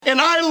and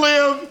I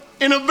live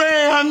in a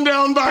van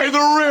down by the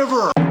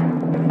river.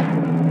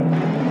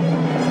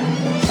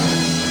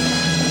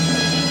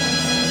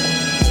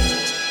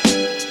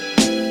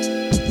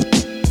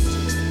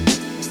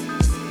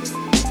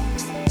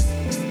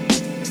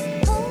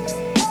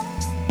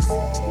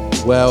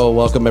 Well,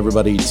 welcome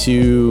everybody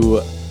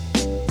to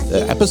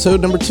episode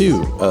number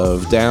 2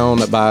 of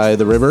Down by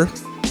the River.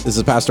 This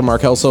is Pastor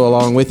Mark Helso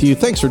along with you.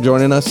 Thanks for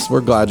joining us.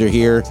 We're glad you're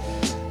here.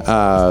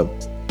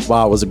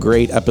 Wow, it was a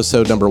great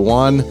episode number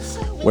 1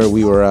 where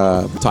we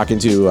were talking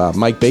to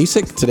Mike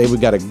Basic. Today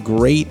we've got a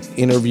great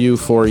interview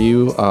for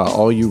you,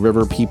 all you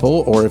river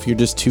people, or if you're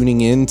just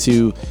tuning in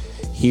to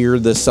hear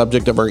the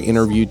subject of our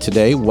interview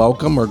today,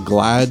 welcome. We're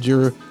glad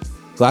you're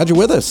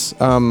with us.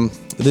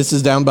 This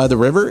is Down by the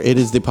River. It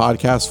is the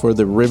podcast for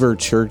the River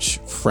Church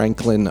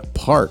Franklin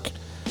Park.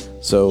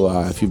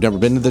 So if you've never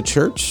been to the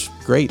church,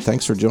 great.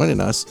 Thanks for joining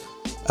us.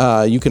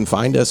 You can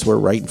find us. We're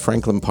right in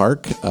Franklin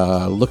Park.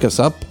 Look us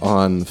up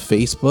on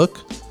Facebook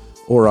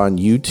or on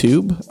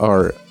YouTube.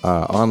 Our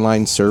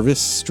online service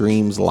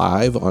streams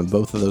live on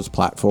both of those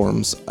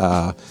platforms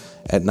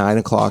at 9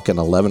 o'clock and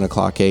 11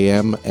 o'clock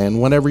a.m.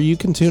 And whenever you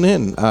can tune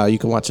in, you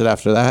can watch it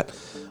after that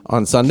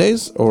on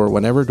Sundays or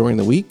whenever during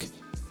the week.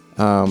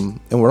 And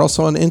we're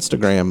also on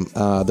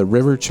Instagram, the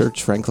River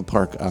Church Franklin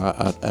Park,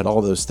 at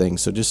all those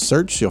things. So just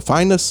search, you'll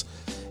find us,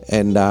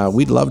 and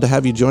we'd love to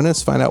have you join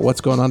us, find out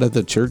what's going on at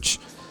the church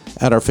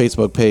at our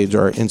Facebook page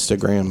or our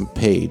Instagram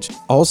page.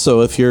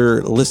 Also, if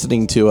you're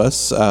listening to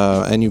us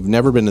and you've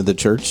never been to the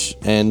church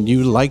and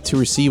you'd like to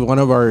receive one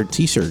of our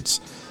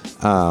t-shirts,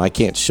 I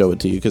can't show it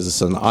to you because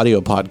it's an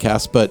audio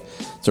podcast, but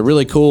it's a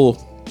really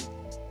cool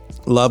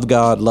Love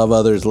God, Love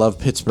Others, Love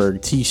Pittsburgh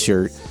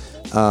t-shirt.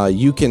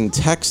 You can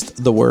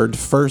text the word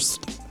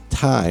first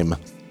time,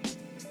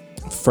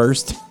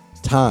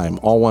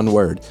 all one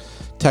word.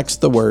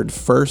 Text the word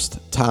first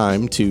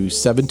time to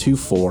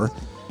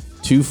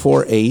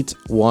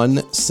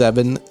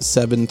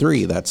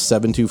 724-248-1773. That's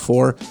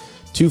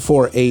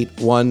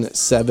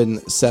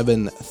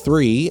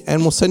 724-248-1773.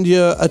 And we'll send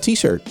you a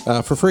t-shirt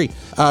for free.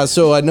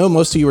 So I know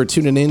most of you are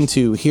tuning in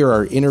to hear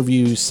our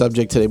interview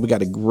subject today. We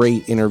got a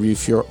great interview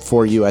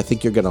for you. I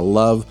think you're going to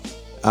love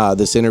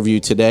this interview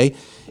today.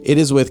 It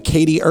is with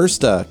Katie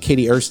Ersta.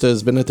 Katie Ersta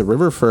has been at the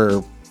river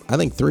for, I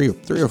think, three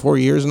or 4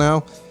 years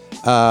now,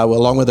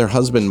 along with her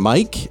husband,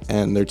 Mike,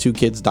 and their 2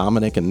 kids,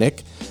 Dominic and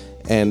Nick.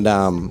 And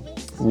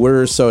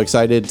we're so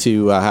excited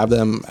to have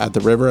them at the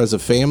river as a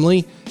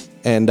family,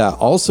 and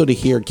also to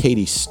hear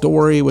Katie's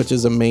story, which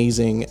is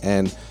amazing,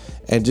 and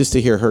just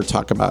to hear her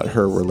talk about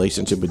her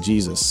relationship with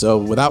Jesus. So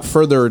without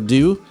further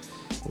ado,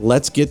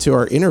 let's get to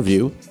our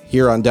interview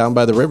here on Down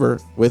by the River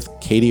with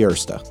Katie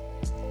Ersta.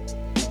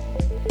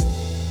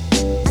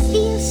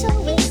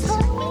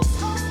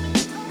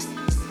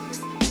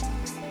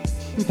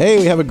 Hey,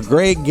 we have a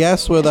great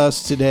guest with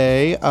us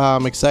today.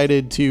 I'm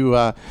excited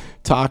to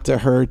talk to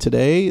her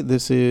today.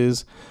 This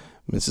is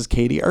Mrs.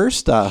 Katie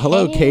Ersta.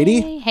 Hello, hey,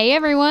 Katie. Hey,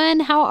 everyone.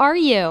 How are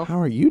you? How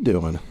are you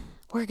doing?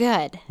 We're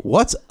good.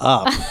 What's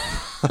up?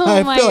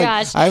 Oh, my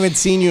gosh. I haven't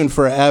seen you in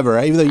forever.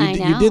 Even though I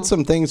know. you did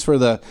some things for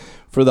the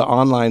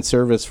online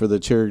service for the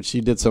church.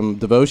 You did some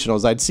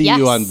devotionals. I'd see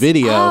you on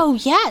video. Oh,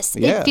 yes.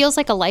 Yeah. It feels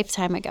like a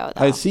lifetime ago,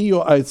 though. I'd see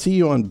you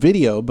on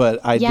video, but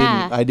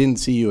I didn't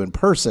see you in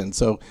person.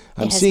 So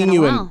I'm seeing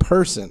you in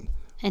person.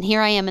 And here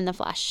I am in the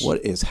flesh.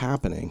 What is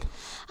happening?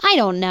 I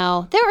don't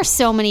know. There are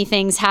so many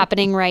things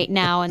happening right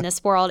now in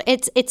this world.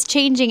 It's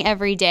changing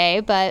every day,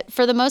 but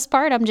for the most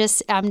part, I'm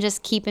just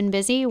keeping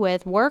busy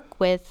with work,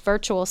 with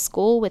virtual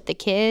school, with the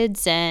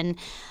kids, and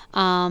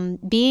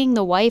being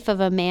the wife of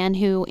a man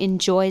who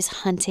enjoys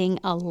hunting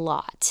a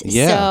lot.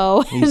 Yeah,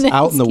 so he's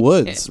out in the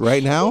woods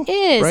right now.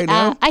 He is. Right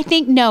now? I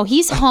think no,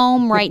 he's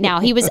home right now.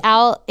 He was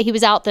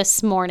out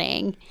this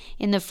morning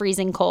in the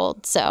freezing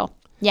cold. So.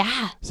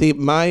 Yeah. See,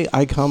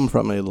 I come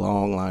from a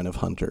long line of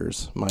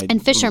hunters.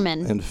 And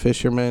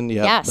fishermen.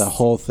 Yeah, yes. The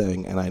whole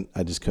thing. And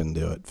I just couldn't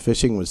do it.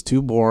 Fishing was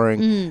too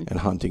boring and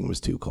hunting was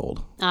too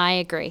cold. I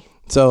agree.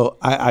 So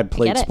I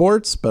played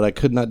sports, but I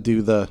could not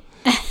do the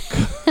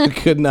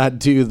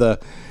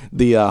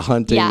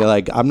hunting. Yeah.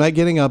 Like, I'm not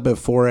getting up at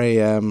 4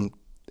 a.m.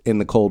 in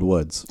the cold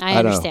woods. I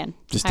understand.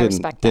 Just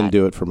didn't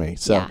do it for me.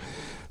 So. Yeah.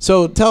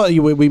 So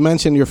we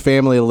mentioned your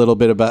family a little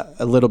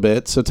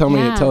bit. So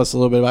tell us a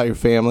little bit about your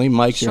family.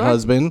 Mike's your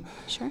husband.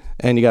 Sure.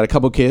 And you got a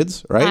couple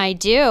kids, right? I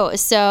do.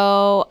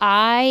 So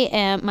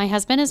my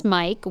husband is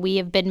Mike. We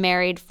have been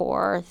married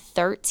for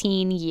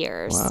 13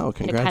 years. Wow,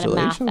 congratulations. I kind of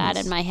math that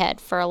in my head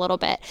for a little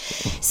bit.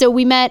 So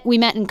we met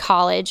in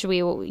college.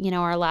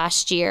 Our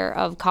last year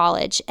of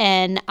college,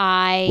 and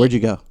Where'd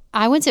you go?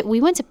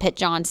 We went to Pitt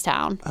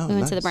Johnstown. We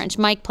went to the branch.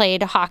 Mike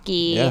played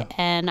hockey,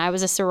 and I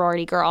was a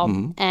sorority girl.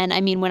 Mm-hmm. And I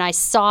mean, when I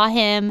saw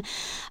him,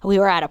 we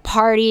were at a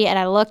party, and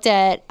I looked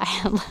at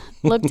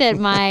looked at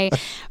my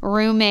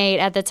roommate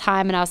at the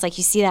time, and I was like,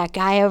 you see that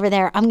guy over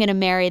there? I'm going to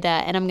marry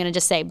that. And I'm going to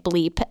just say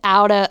bleep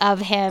out of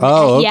him.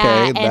 Oh, okay.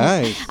 Yeah, and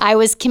nice. I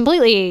was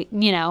completely,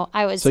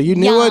 I was So you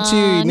knew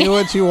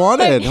what you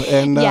wanted,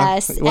 and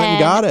yes, went and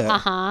got it.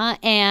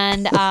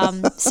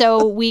 And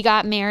so we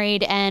got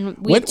married, and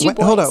we had two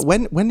boys. Hold on.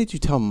 When did you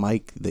tell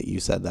Mike that you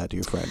said that to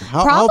your friend?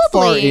 How far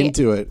Probably,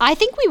 into it? I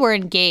think we were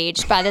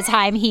engaged by the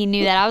time he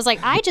knew that. I was like,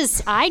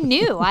 I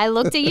knew. I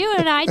looked at you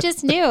and I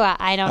just knew.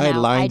 I don't know. I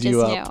lined just you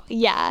knew. up.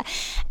 Yeah.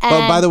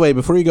 But by the way,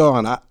 before you go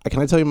on,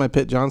 can I tell you my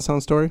Pitt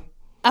Johnstown story?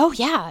 Oh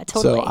yeah,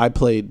 totally. So I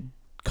played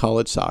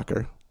college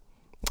soccer.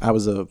 I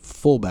was a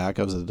fullback.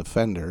 I was a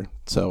defender,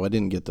 so I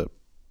didn't get to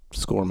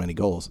score many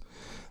goals.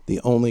 The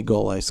only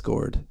goal I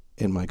scored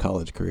in my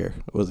college career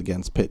was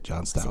against Pitt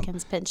Johnstown.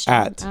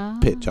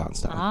 Pitt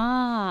Johnstown.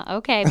 Ah,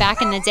 okay.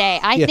 Back in the day.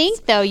 I Yes.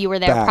 think, though, you were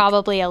there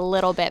probably a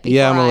little bit before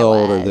Yeah, I'm a little I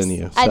older was. than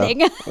you. I so,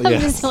 think. I'm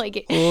yes, just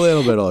like, a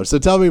little bit older. So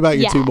tell me about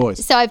your two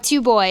boys. So I have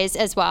two boys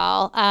as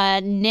well.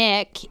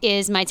 Nick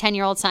is my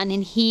 10-year-old son,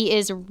 and he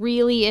is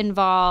really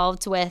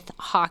involved with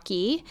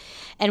hockey.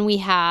 And we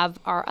have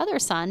our other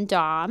son,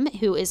 Dom,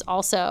 who is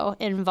also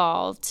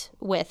involved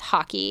with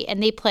hockey.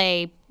 And they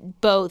play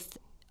both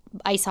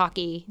ice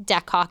hockey,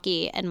 deck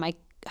hockey, and my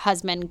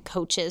husband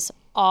coaches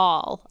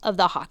all of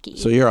the hockey.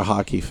 So you're a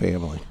hockey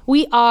family.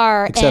 We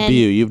are. Except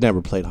you've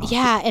never played hockey.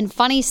 Yeah, and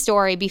funny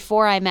story,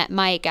 before I met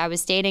Mike, I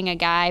was dating a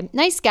guy,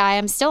 nice guy,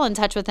 I'm still in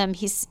touch with him.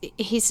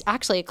 He's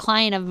actually a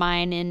client of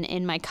mine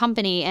in my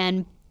company,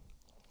 and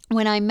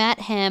when I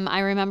met him, I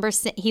remember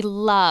he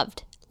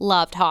loved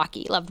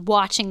hockey, loved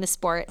watching the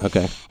sport.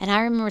 Okay. And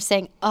I remember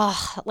saying,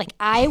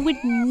 I would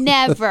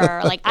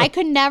never, I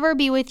could never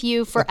be with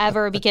you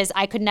forever because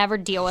I could never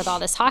deal with all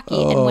this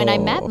hockey. And when I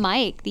met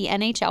Mike, the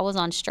NHL was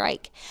on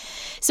strike.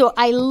 So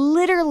I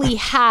literally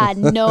had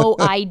no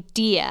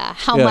idea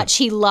how much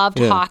he loved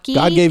hockey.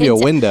 God gave you a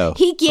window.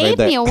 He gave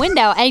me a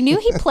window. I knew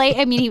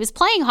he was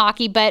playing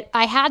hockey, but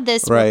I had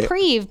this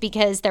reprieve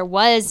because there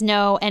was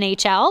no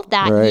NHL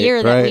that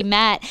year that we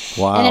met.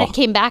 Wow. And then it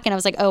came back and I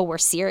was like, oh, we're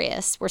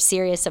serious. We're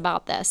serious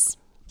about this.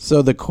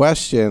 So the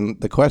question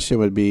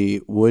would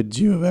be, would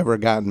you have ever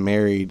gotten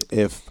married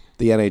if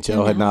the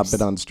NHL had not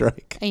been on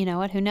strike? You know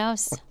what? Who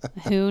knows?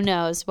 Who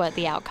knows what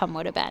the outcome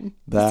would have been?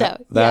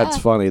 That's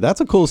funny. That's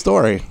a cool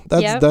story.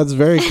 That's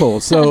very cool.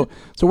 So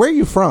where are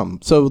you from?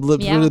 So for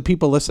the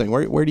people listening,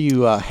 where do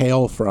you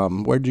hail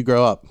from? Where did you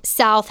grow up?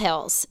 South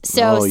Hills.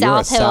 So you're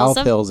a South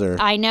Hillser.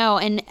 I know,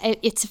 and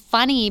it's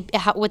funny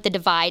what the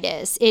divide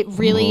is. It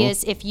really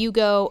is. If you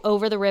go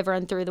over the river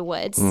and through the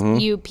woods,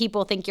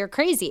 people think you're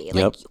crazy.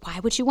 Why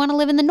would you want to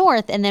live in the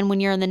north? And then when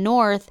you're in the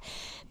north,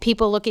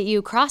 people look at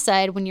you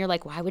cross-eyed when you're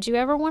like, why would you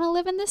ever want to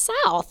live in the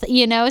South?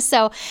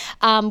 So,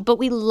 but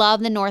we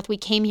love the North. We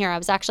came here. I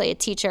was actually a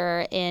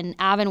teacher in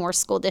Avonworth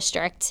School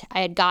District. I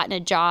had gotten a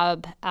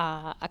job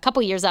a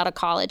couple years out of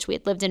college. We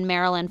had lived in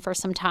Maryland for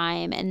some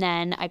time, and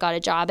then I got a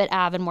job at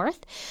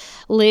Avonworth,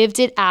 lived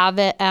at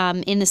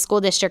in the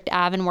school district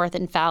Avonworth,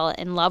 and fell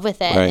in love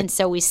with it. Right. And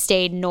so we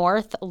stayed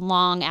north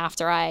long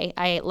after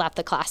I left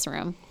the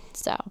classroom.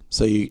 So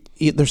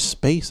there's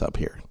space up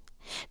here.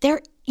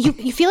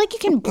 You feel like you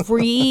can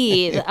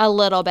breathe a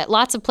little bit.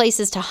 Lots of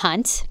places to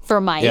hunt for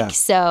Mike,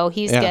 so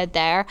he's good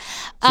there.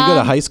 Did you go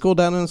to high school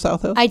down in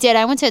South Hills? I did.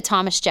 I went to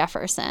Thomas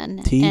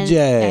Jefferson.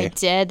 TJ. I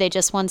did. They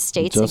just won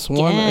states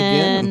won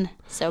again.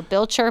 So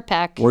Bill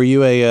Chirpeck. Were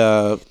you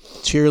a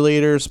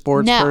cheerleader,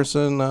 sports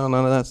person? No,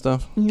 none of that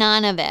stuff?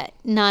 None of it.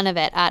 None of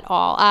it at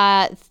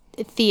all.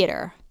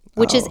 Theater.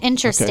 Which is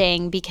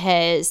interesting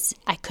because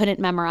I couldn't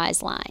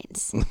memorize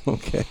lines.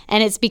 Okay.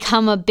 And it's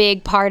become a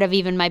big part of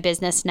even my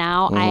business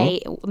now.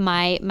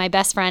 My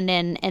best friend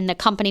in the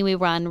company we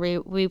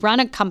run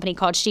a company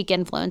called Chic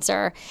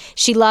Influencer.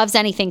 She loves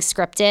anything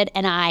scripted,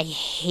 and I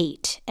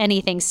hate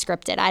anything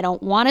scripted. I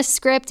don't want a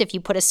script. If you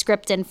put a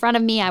script in front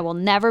of me, I will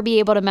never be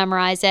able to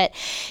memorize it.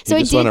 So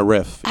you just want to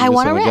riff. I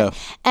want to riff. Go.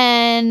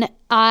 And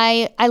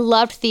I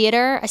loved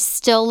theater. I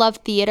still love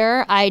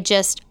theater. I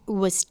just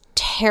was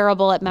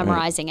terrible at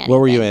memorizing anything. What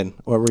were you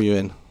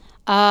in?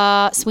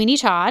 Sweeney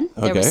Todd.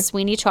 There was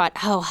Sweeney Todd.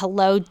 Oh,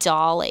 Hello,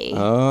 Dolly.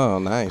 Oh,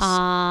 nice.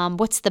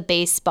 What's the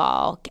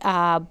baseball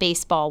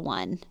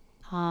one?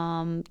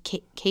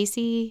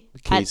 Casey.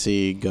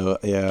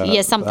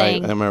 Yeah,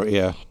 something. I remember.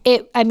 Yeah.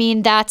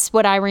 That's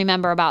what I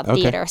remember about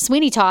theater.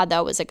 Sweeney Todd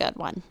though was a good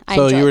one.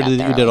 So you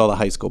did all the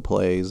high school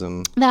plays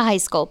and the high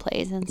school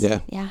plays and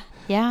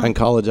yeah. In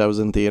college, I was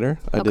in theater.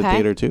 I did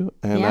theater too,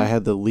 and I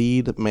had the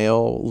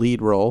male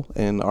lead role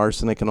in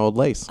Arsenic and Old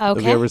Lace. Okay.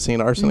 Have you ever seen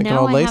Arsenic and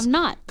Old Lace? No,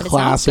 I have not. But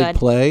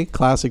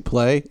Classic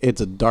play.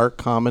 It's a dark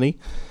comedy.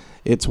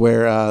 It's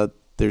where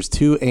there's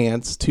two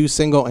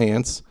single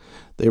aunts.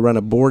 They run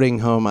a boarding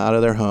home out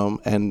of their home,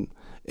 and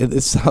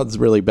it sounds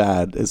really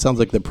bad. It sounds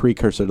like the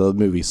precursor to the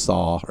movie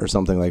Saw or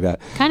something like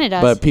that. Kind of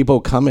does. But people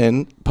come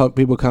in,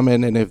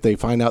 and if they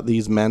find out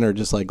these men are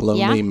just like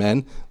lonely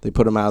men, they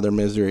put them out of their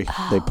misery.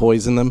 They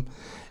poison them,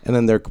 and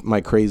then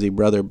my crazy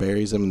brother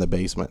buries them in the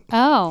basement.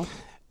 Oh.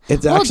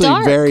 It's little actually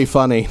dark. very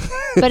funny.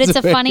 But it's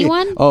a funny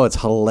one? Oh, it's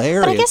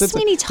hilarious. But I guess It's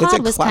Sweeney it's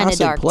Todd was kinda classic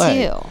dark,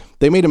 play. too.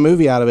 They made a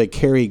movie out of it.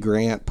 Cary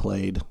Grant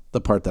played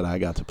the part that I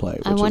got to play.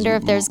 I wonder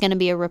if there's going to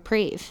be a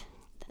reprieve.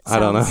 I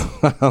don't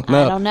know.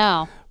 I don't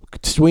know.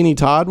 Sweeney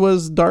Todd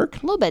was dark.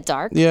 A little bit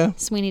dark. Yeah.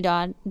 Sweeney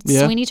Todd,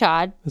 Yeah. It's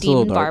a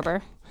little Dean dark.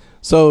 Barber.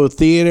 So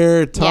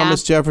theater,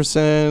 Thomas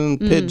Jefferson,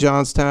 Pitt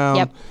Johnstown,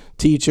 Yep.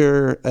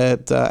 teacher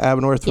at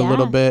Avonworth for a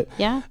little bit.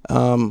 Yeah.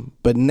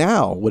 But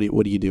now, what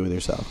do you do with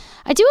yourself?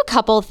 I do a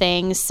couple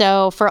things.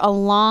 So for a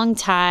long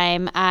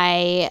time,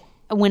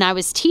 when I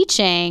was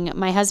teaching,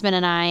 my husband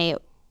and I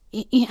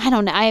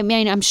don't know. I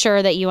mean, I'm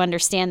sure that you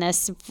understand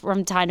this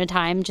from time to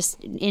time,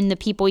 just in the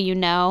people you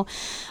know.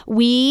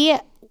 We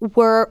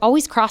were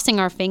always crossing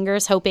our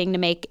fingers, hoping to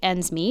make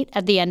ends meet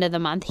at the end of the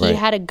month. He Right.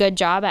 had a good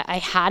job. I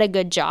had a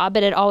good job,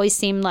 but it always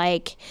seemed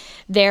like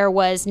there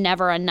was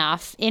never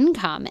enough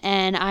income.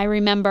 And I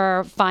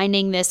remember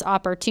finding this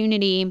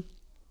opportunity.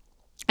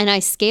 And I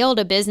scaled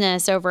a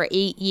business over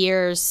 8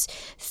 years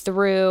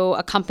through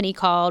a company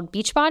called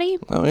Beachbody.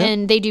 Oh, yeah.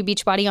 And they do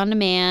Beachbody on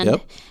demand,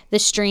 Yep. the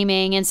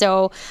streaming. And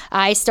so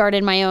I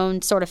started my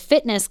own sort of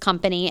fitness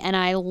company, and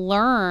I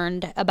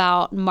learned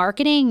about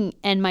marketing,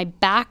 and my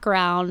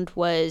background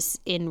was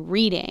in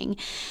reading.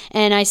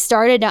 And I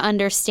started to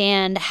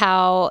understand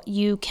how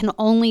you can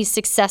only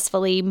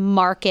successfully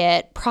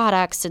market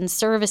products and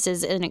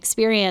services and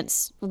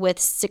experience with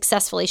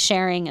successfully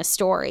sharing a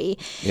story.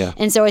 Yeah.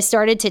 And so I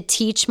started to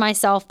teach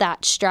myself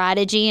that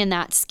strategy and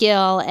that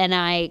skill. And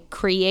I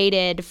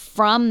created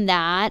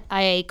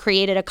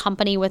a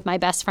company with my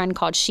best friend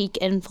called Chic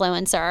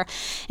Influencer.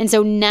 And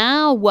so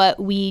now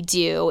what we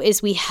do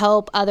is we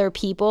help other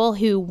people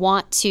who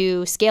want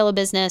to scale a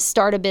business,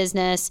 start a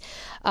business,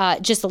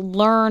 just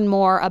learn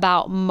more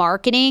about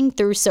marketing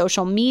through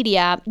social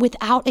media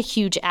without a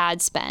huge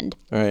ad spend.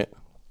 All right.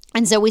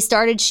 And so we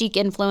started Chic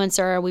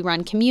Influencer. We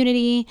run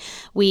community.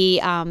 We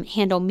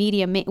handle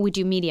media. We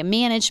do media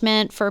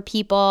management for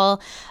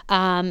people,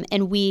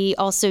 and we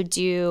also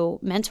do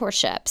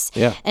mentorships.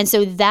 Yeah. And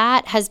so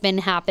that has been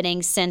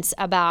happening since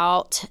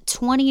about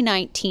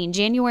 2019.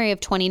 January of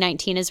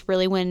 2019 is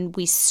really when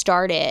we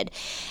started,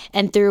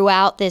 and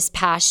throughout this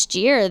past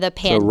year, the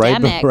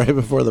pandemic. So right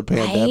before the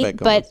pandemic.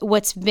 But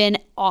what's been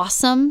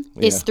awesome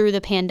is Yeah. through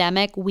the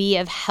pandemic, we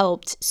have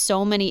helped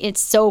so many.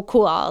 It's so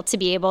cool to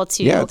be able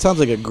to. Yeah, it sounds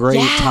like a great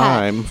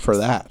time for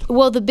that.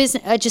 Well, the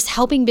business, just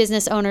helping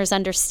business owners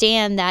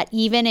understand that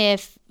even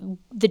if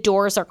the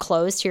doors are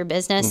closed to your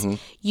business,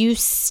 you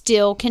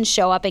still can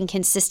show up and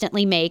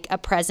consistently make a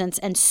presence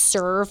and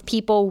serve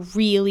people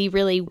really,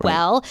 really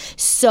well,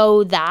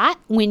 so that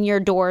when your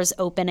doors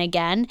open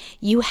again,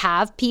 you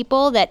have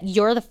people that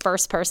you're the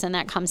first person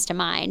that comes to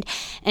mind.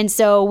 And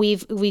so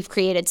we've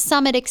created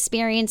summit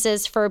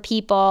experiences for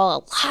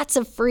people, lots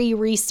of free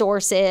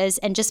resources,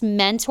 and just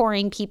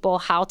mentoring people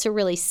how to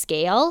really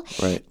scale,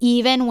 Right.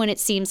 even when it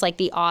seems like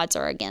the odds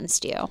are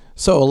against you.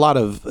 So a lot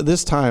of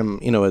this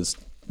time, as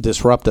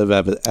disruptive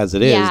as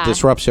it is, Yeah.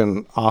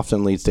 disruption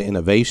often leads to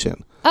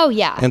innovation. Oh,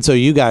 yeah. And so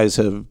you guys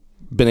have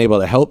been able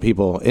to help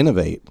people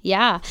innovate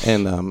Yeah.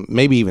 and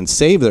maybe even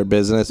save their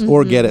business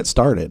or get it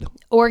started.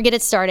 Or get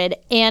it started.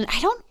 And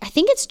I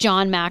think it's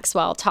John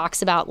Maxwell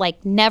talks about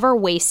like never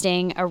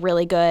wasting a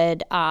really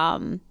good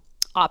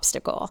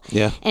obstacle.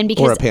 Yeah. And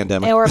because Or a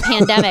pandemic. Or a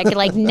pandemic.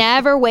 Like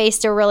never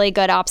waste a really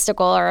good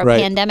obstacle or a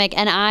Right. pandemic.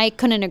 And I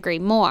couldn't agree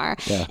more.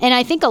 Yeah. And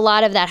I think a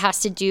lot of that has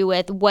to do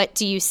with what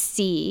do you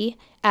see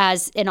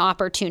as an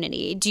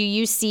opportunity? Do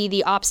you see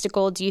the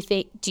obstacle? Do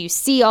you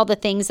see all the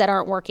things that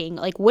aren't working?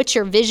 Like, what's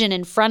your vision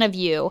in front of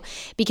you?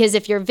 Because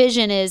if your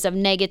vision is of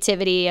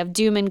negativity, of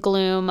doom and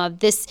gloom, of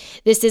this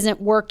isn't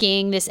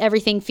working,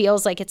 everything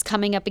feels like it's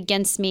coming up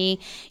against me,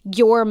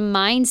 your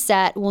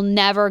mindset will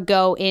never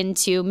go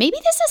into maybe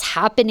this is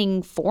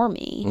happening for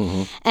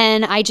me.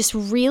 And I just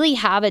really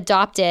have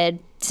adopted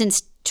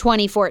since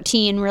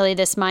 2014, really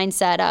this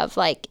mindset of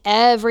like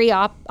every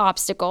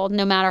obstacle,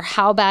 no matter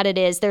how bad it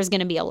is, there's going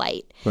to be a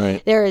light.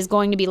 Right. There is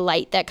going to be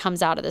light that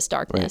comes out of this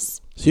darkness.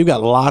 So you've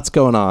got lots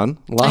going on.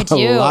 do.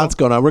 Lots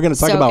going on. We're going to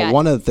talk So about good.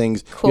 one of the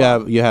things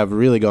Cool. you have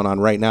really going on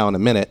right now in a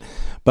minute.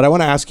 But I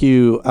want to ask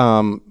you,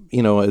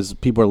 as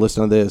people are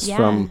listening to this Yeah.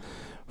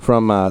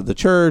 from the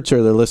church,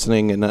 or they're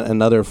listening in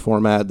another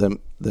format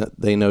that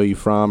they know you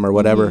from or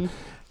whatever.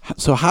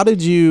 So how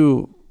did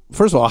you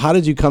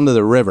come to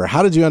the River?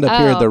 How did you end up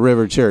here at the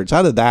River Church?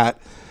 How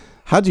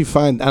did you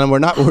find,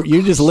 and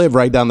you just live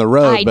right down the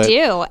road. I but,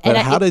 do. But And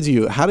how did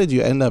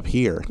you end up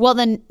here? Well,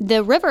 then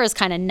the river is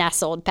kind of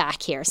nestled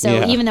back here. So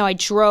Yeah. even though I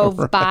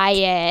drove by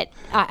it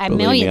a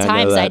million me, I know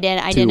times, I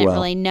that too didn't well.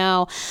 really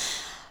know.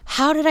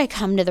 How did I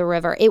come to the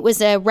river? It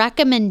was a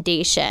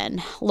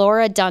recommendation.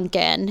 Laura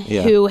Duncan,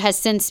 Yeah. who has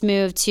since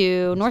moved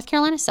to North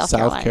Carolina, South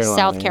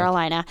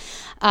Carolina.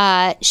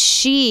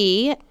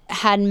 She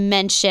had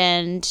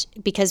mentioned,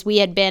 because we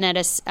had been at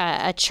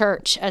a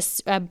church,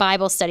 a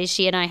Bible study.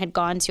 She and I had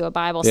gone to a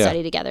Bible Yeah.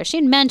 study together. She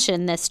had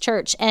mentioned this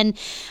church. And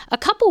a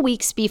couple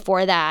weeks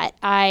before that,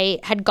 I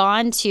had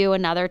gone to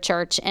another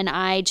church, and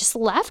I just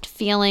left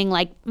feeling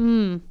like,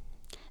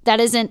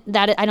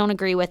 I don't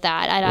agree with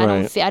that.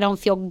 I don't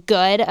feel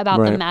good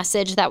about the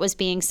message that was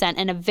being sent,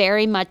 and a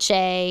very much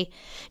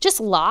just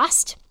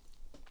lost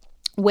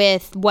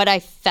with what I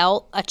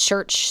felt a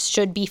church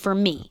should be for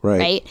me.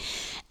 Right.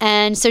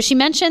 And so she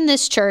mentioned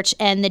this church,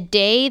 and the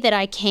day that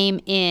I came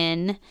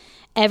in,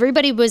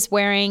 everybody was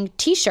wearing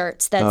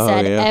T-shirts that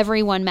said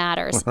 "Everyone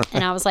Matters,"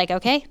 and I was like,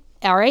 okay,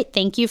 all right,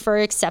 thank you for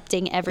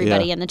accepting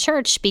everybody in the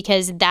church,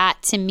 because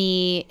that to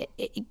me,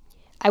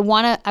 I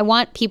want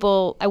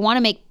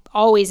to make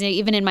always,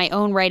 even in my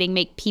own writing,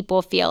 make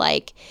people feel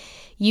like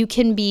you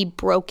can be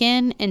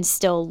broken and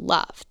still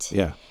loved.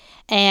 Yeah.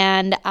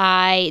 And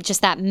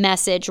that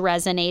message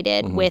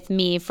resonated with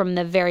me from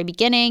the very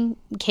beginning.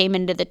 Came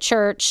into the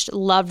church,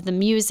 loved the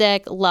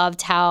music,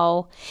 loved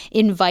how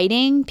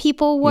inviting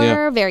people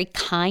were, very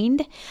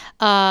kind,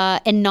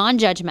 and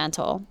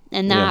non-judgmental.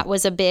 And that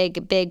was a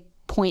big, big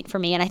point for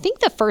me. And I think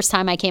the first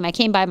time I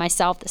came by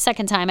myself. The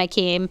second time I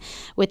came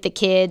with the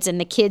kids,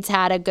 and the kids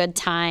had a good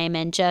time,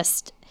 and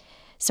just...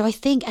 So I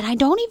think, and I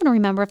don't even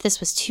remember if this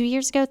was 2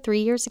 years ago,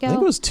 3 years ago. I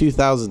think it was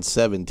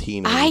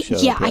 2017. I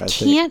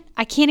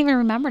can't even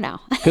remember now.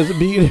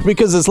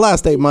 because this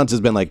last 8 months has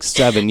been like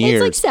 7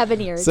 years. It's like 7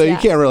 years. So you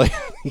can't really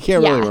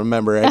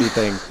remember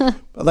anything.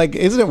 Like,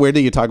 isn't it weird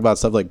that you talk about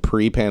stuff like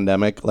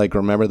pre-pandemic? Like,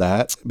 remember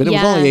that? But it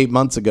was only 8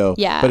 months ago.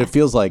 Yeah. But it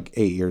feels like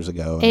 8 years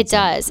ago. It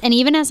does. And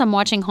even as I'm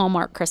watching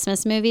Hallmark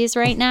Christmas movies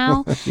right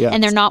now,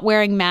 and they're not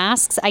wearing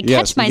masks, I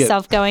catch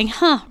myself going,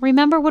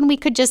 remember when we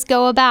could just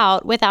go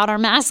about without our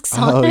masks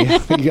on? Oh,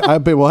 yeah.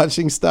 I've been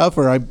watching stuff,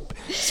 or I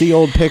see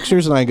old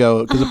pictures, and I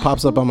go, because it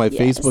pops up on my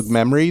Facebook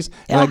memories,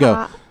 and I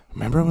go,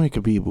 remember when we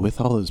could be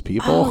with all those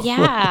people? Oh,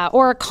 yeah.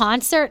 Or a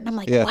concert. And I'm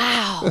like,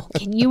 wow,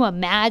 can you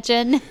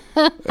imagine?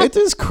 It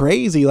is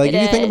crazy. Like,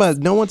 if you think about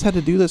it, no one's had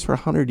to do this for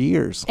 100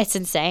 years. It's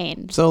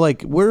insane. So,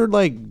 like, we're,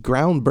 like,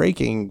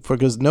 groundbreaking,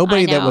 because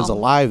nobody that was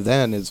alive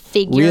then is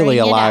really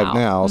alive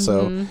now.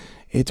 So,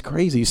 it's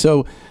crazy.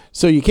 So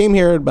you came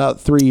here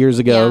about 3 years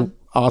ago. Yeah.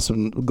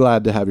 Awesome.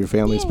 Glad to have your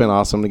family. It's been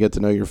awesome to get to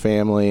know your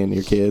family and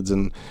your kids,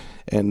 and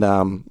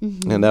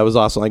that was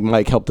awesome. Like,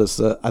 Mike helped us.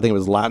 I think it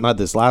was not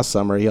this last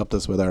summer. He helped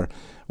us with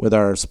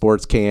our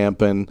sports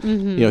camp, and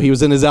he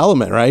was in his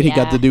element, right? He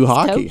got to do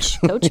hockey.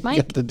 Coach Mike.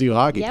 He got to do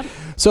hockey. Yep.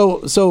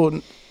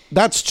 So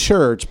that's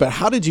church. But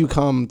how did you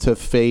come to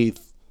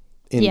faith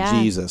in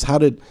Jesus? How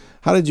did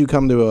you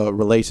come to a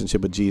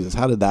relationship with Jesus?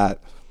 How did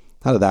that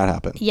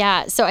happen?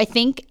 Yeah. So I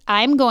think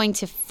I'm going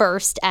to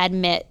first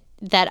admit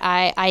that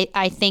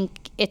I think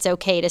it's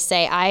okay to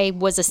say I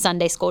was a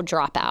Sunday school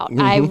dropout.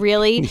 I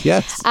really,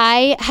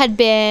 I had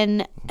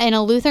been in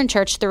a Lutheran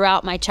church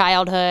throughout my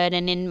childhood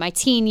and in my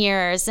teen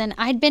years, and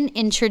I'd been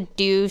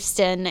introduced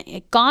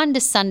and gone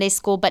to Sunday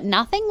school, but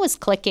nothing was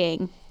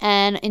clicking.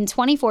 And in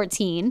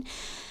 2014,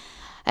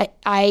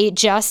 I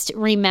just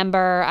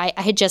remember I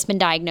had just been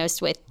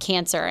diagnosed with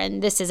cancer,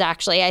 and this is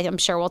actually, I'm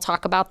sure we'll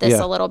talk about this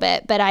a little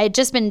bit, but I had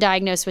just been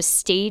diagnosed with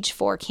stage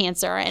 4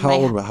 cancer. And how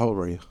old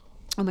were you?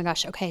 Oh my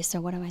gosh. Okay. So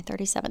what am I?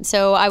 37.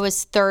 So I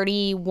was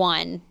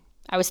 31.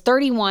 I was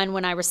 31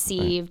 when I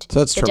received. So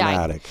that's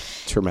traumatic.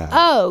 Traumatic.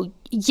 Oh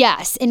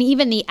yes. And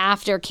even the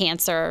after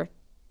cancer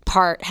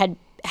part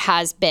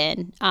has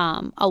been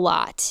a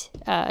lot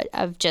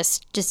of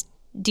just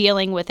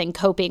dealing with and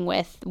coping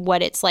with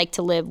what it's like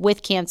to live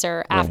with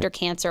cancer, after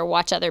cancer,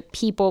 watch other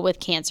people with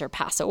cancer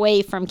pass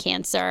away from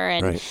cancer.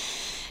 And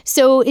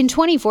so in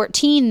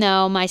 2014,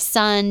 though, my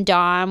son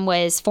Dom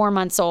was 4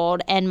 months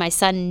old, and my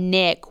son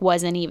Nick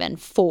wasn't even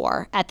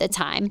 4 at the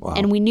time. Wow.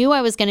 And we knew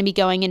I was going to be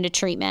going into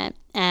treatment.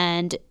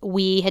 And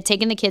we had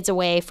taken the kids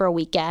away for a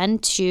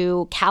weekend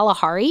to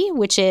Kalahari,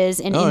 which is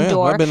an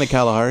indoor. Yeah, I've been to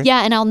Kalahari.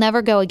 Yeah, and I'll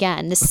never go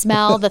again. The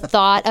smell, the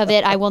thought of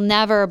it, I will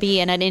never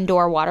be in an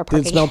indoor water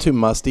park. Did it smell too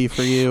musty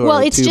for you? Well,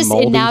 or it's too just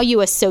moldy? now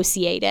you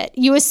associate it.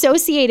 You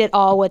associate it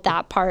all with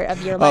that part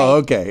of your life. Oh,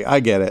 okay. I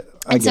get it.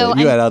 I get it.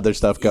 You had other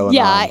stuff going on.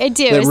 Yeah, I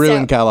do. That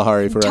ruined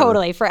Kalahari forever.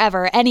 Totally,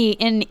 forever. Any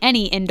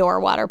indoor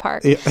water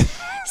park. Yeah.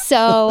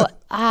 So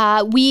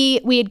we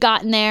had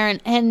gotten there,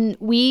 and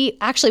we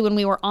actually, when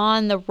we were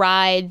on the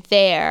ride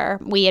there,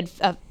 we had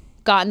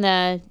gotten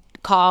the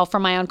call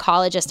from my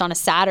oncologist on a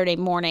Saturday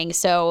morning.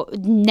 So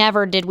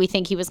never did we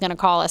think he was going to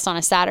call us on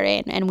a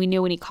Saturday. And we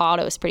knew when he called,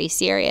 it was pretty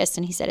serious.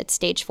 And he said, it's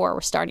stage 4.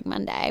 We're starting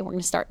Monday. We're going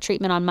to start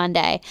treatment on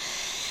Monday.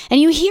 And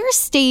you hear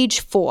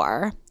stage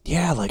 4.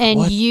 Yeah, like and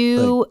what?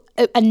 You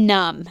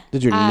numb.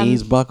 Did your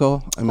knees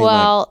buckle? I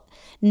mean,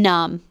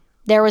 numb.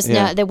 There was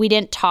no that we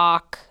didn't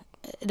talk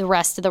the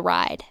rest of the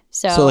ride.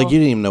 So like you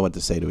didn't even know what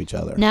to say to each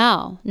other.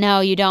 No,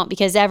 you don't,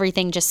 because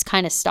everything just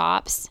kind of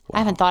stops. Wow. I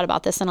haven't thought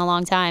about this in a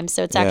long time,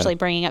 so it's actually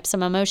bringing up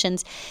some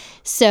emotions.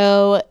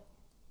 So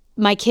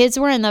my kids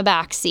were in the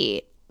back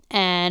seat,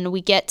 and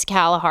we get to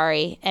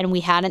Kalahari, and we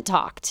hadn't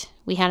talked.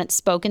 We hadn't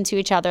spoken to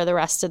each other the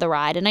rest of the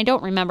ride. And I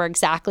don't remember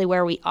exactly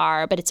where we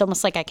are, but it's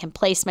almost like I can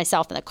place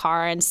myself in the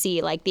car and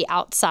see like the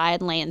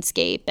outside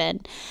landscape.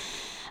 And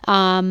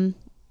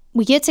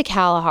we get to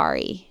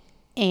Kalahari,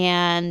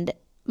 and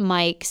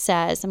Mike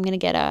says, I'm going to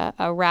get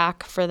a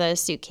rack for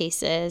those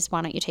suitcases.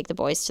 Why don't you take the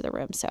boys to the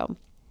room? So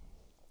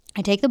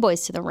I take the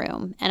boys to the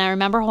room, and I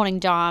remember holding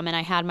Dom, and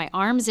I had my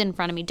arms in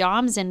front of me.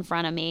 Dom's in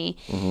front of me.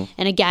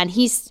 And again,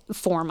 he's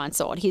 4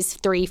 months old. He's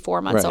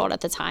 4 months old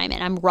at the time.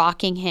 And I'm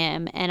rocking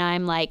him, and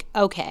I'm like,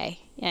 okay.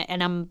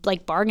 And I'm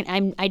like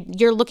bargaining.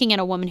 You're looking at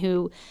a woman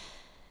who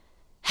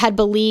had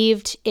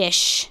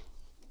believed-ish.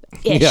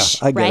 Yeah,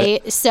 I get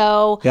right? it.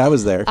 So Yeah, I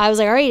was there. I was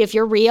like, all right, if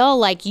you're real,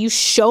 like you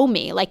show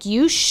me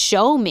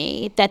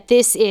that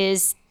that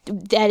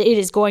it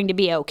is going to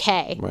be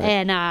okay.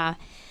 Right.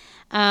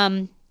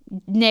 And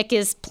Nick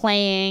is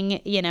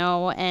playing,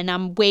 and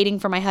I'm waiting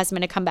for my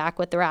husband to come back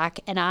with the rack.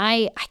 And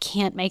I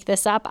can't make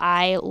this up.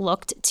 I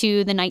looked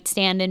to the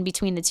nightstand in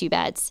between the two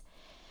beds,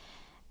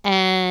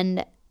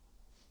 and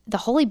the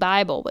Holy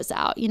Bible was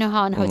out. You know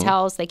how in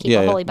hotels they keep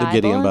a Holy Bible? The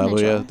Gideon in the Bible,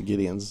 drawer? the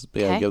Gideons.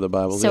 Yeah, Okay. give the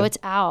Bible. So it's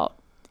out.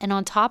 And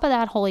on top of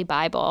that Holy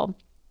Bible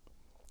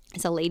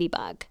is a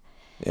ladybug.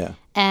 Yeah.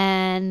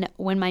 And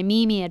when my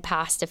Mimi had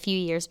passed a few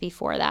years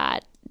before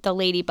that, the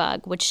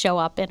ladybug would show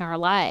up in our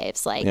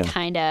lives,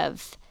 kind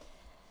of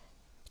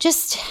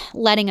just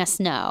letting us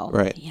know,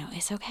 right.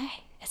 It's okay.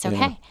 It's okay.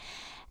 Yeah.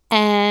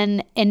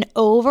 And an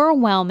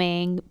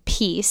overwhelming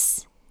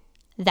peace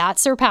that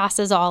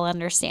surpasses all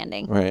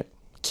understanding. Right.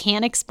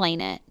 Can't explain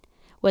it.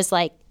 Was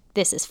like,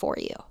 this is for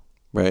you.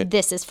 Right.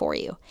 This is for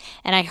you.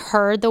 And I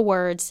heard the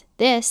words,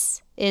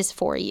 this is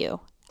for you,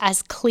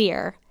 as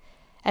clear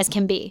as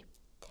can be.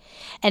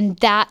 And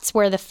that's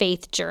where the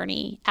faith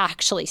journey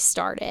actually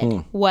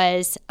started,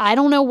 was I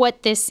don't know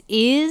what this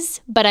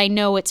is, but I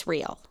know it's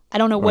real. I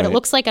don't know what it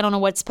looks like. I don't know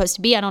what it's supposed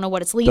to be. I don't know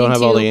what it's leading to. Don't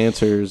have all the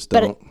answers.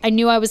 But I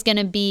knew I was going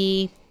to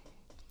be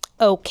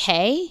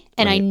okay.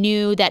 And I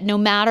knew that no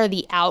matter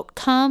the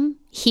outcome,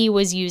 he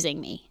was using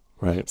me.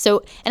 Right.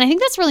 So, and I think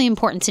that's really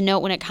important to note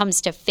when it comes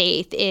to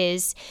faith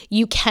is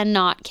you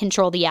cannot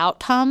control the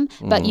outcome,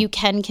 but you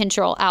can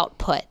control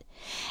output.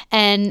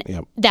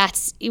 And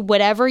that's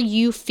whatever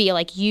you feel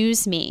like,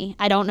 use me.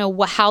 I don't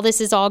know how this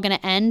is all going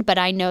to end, but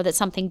I know that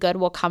something good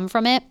will come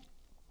from it.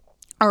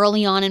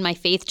 Early on in my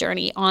faith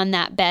journey, on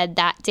that bed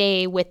that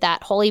day with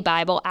that Holy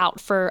Bible out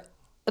for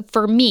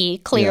me,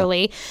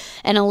 clearly,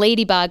 and a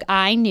ladybug,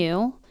 I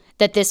knew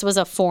that this was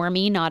a for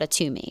me, not a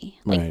to me.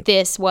 Like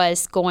this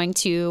was going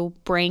to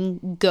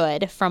bring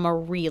good from a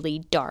really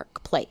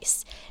dark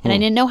place. And I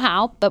didn't know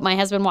how, but my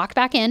husband walked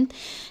back in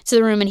to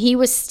the room, and he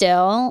was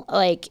still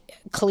like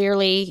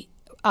clearly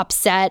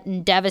upset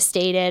and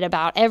devastated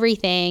about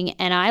everything.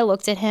 And I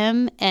looked at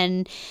him,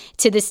 and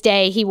to this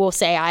day, he will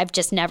say, I've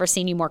just never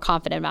seen you more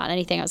confident about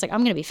anything. I was like, I'm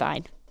going to be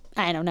fine.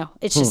 I don't know.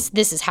 It's just,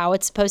 this is how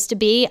it's supposed to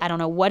be. I don't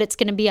know what it's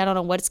going to be. I don't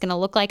know what it's going to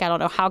look like. I don't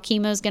know how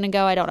chemo is going to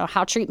go. I don't know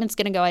how treatment's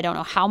going to go. I don't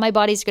know how my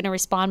body's going to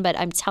respond, but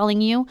I'm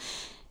telling you,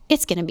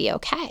 it's going to be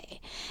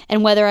okay.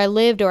 And whether I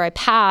lived or I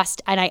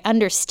passed, and I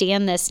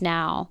understand this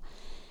now,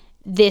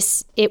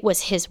 it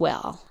was his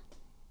will.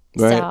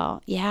 Right.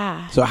 So,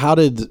 yeah.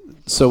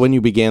 So when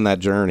you began that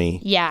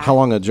journey, how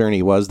long a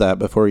journey was that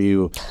before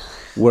you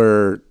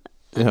were,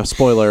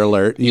 spoiler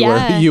alert,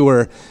 you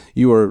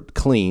were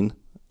clean?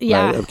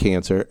 Right, of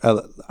cancer.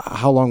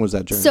 How long was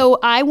that journey? So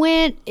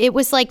it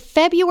was like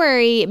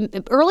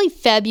early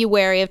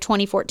February of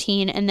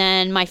 2014. And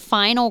then my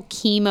final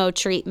chemo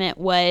treatment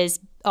was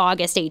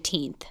August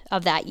 18th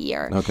of that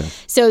year. Okay.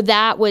 So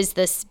that was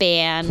the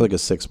span. It's like a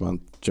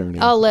 6-month journey.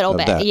 A little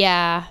bit,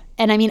 yeah.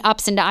 And I mean,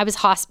 ups and downs. I was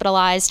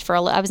hospitalized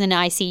I was in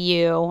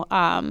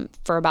ICU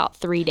for about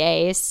 3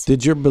 days.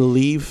 Did your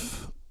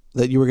belief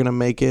that you were going to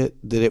make it,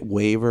 did it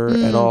waver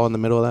at all in the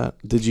middle of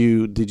that? Did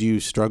you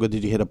struggle?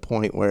 Did you hit a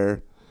point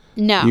where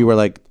you were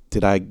like,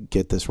 did I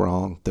get this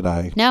wrong?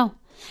 No.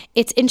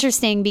 It's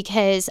interesting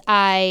because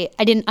I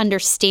didn't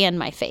understand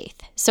my faith.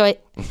 So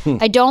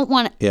I don't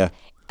want to. Yeah.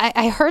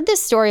 I heard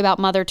this story about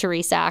Mother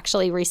Teresa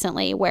actually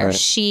recently where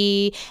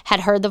she had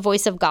heard the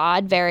voice of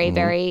God very,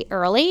 very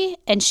early,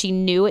 and she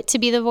knew it to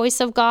be the voice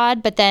of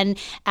God. But then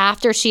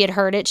after she had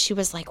heard it, she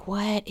was like,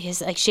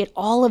 she had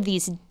all of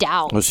these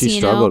doubts. Well, she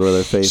struggled with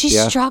her faith. She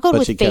struggled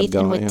with faith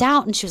and with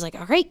doubt. And she was like,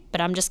 all right,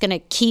 but I'm just going to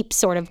keep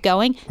sort of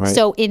going. Right.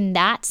 So in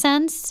that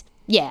sense,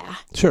 yeah.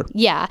 Sure.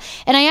 Yeah.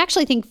 And I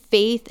actually think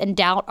faith and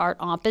doubt aren't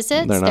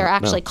opposites. They're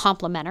actually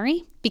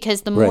complementary,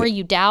 because the more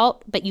you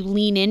doubt, but you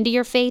lean into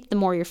your faith, the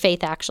more your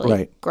faith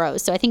actually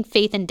grows. So I think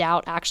faith and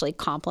doubt actually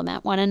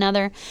complement one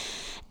another.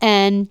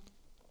 And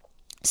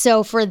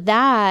so for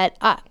that,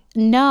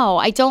 no,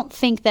 I don't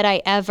think that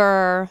I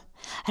ever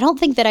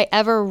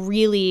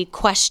really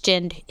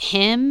questioned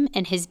him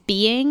and his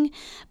being,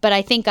 but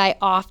I think I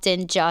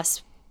often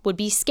just would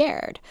be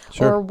scared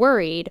or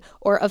worried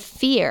or of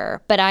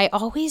fear, but I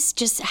always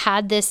just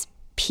had this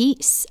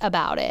peace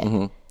about it.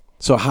 Mm-hmm.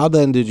 So how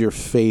then did your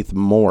faith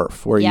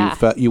morph, where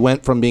you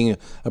went from being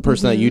a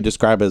person that you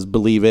describe as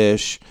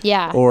believe-ish,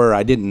 or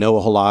I didn't know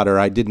a whole lot, or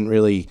I didn't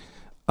really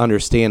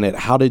understand it?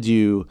 How did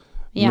you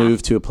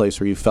move to a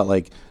place where you felt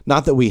like,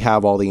 not that we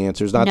have all the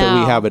answers, not that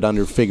we have it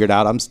figured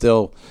out, I'm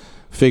still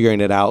figuring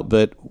it out,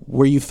 but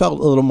where you felt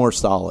a little more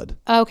solid?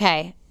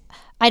 Okay.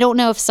 I don't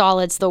know if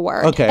solid's the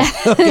word. Okay.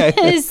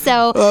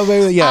 So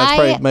maybe, it's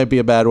probably might be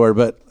a bad word,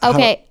 but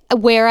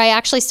where I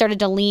actually started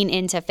to lean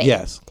into faith.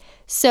 Yes.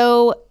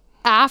 So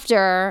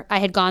after I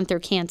had gone through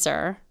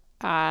cancer,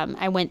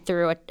 I went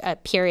through a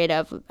period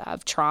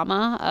of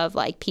trauma, of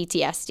like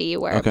PTSD,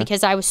 where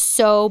because I was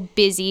so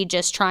busy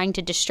just trying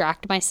to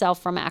distract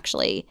myself from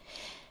actually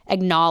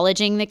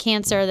acknowledging the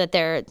cancer,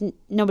 that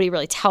nobody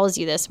really tells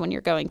you this when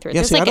you're going through it.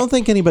 Yeah, see, I don't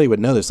think anybody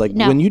would know this. Like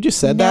when you just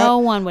said that, no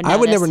one would know I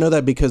would this. never know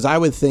that, because I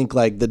would think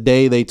like the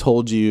day they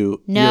told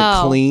you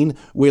you're clean,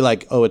 we're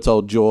like, oh, it's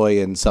all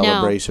joy and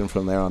celebration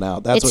from there on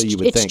out. That's what you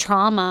would think. It's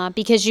trauma,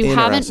 because you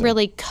haven't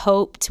really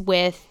coped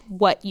with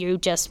what you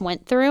just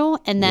went through.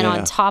 And then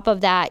on top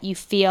of that, you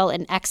feel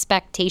an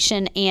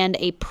expectation and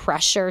a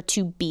pressure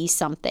to be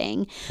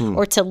something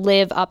or to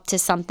live up to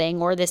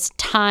something, or this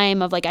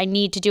time of like, I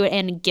need to do it,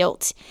 and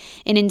guilt,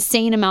 an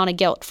insane amount of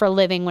guilt for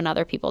living when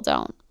other people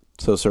don't.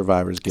 So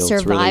survivor's guilt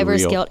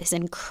guilt is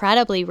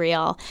incredibly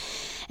real.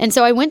 And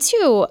so I went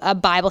to a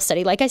Bible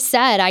study. Like I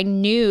said, I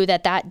knew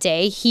that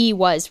day he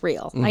was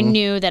real. I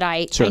knew that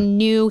I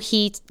knew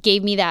he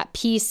gave me that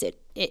peace.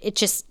 It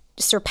just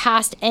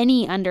surpassed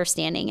any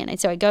understanding. And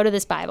so I go to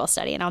this Bible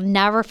study, and I'll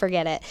never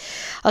forget it.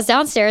 I was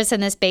downstairs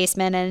in this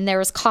basement, and there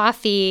was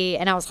coffee,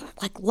 and I was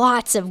like,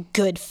 lots of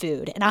good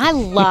food. And I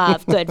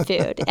love good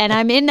food. And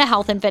I'm in the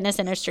health and fitness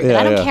industry, but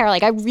I don't care.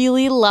 Like, I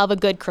really love a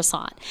good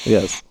croissant.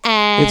 Yes.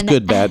 And it's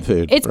good bad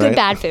food. It's good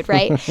bad food,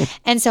 right?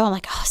 And so I'm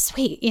like, oh,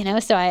 sweet,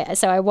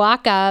 So I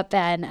walk up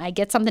and I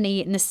get something to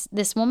eat, and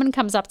this woman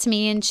comes up to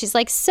me, and she's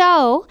like,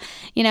 so,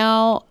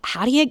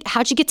 how'd you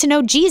get to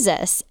know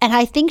Jesus? And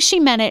I think she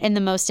meant it in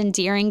the most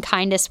endearing,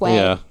 kindest way.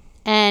 Yeah.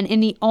 And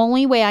in the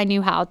only way I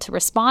knew how to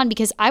respond,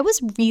 because I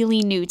was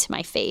really new to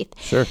my faith,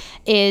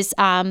 is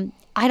I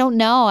don't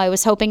know. I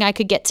was hoping I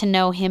could get to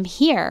know him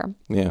here.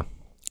 Yeah.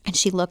 And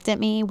she looked at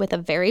me with a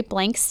very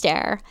blank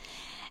stare,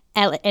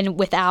 and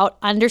without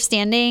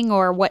understanding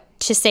or what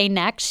to say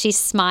next, she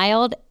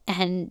smiled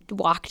and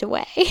walked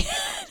away.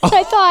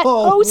 I thought,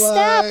 oh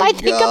snap, I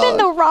think I'm in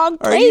the wrong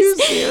place. Are you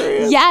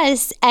serious?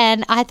 Yes.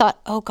 And I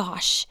thought, oh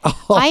gosh,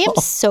 I am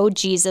so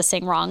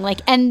Jesusing wrong. Like,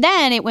 and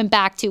then it went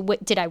back to,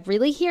 what did I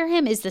really hear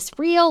him? Is this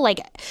real? Like,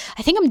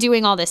 I think I'm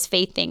doing all this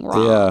faith thing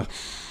wrong. Yeah.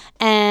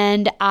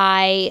 And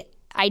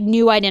I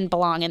knew I didn't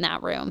belong in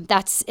that room.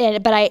 That's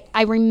it. But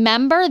I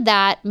remember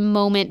that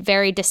moment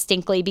very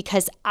distinctly,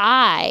 because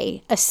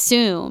I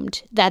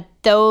assumed that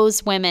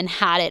those women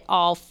had it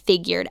all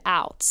figured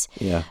out.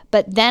 Yeah.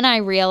 But then I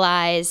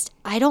realized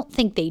I don't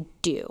think they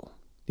do.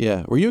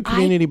 Yeah. Were you a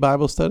community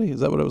Bible study? Is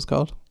that what it was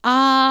called?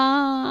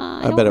 I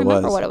don't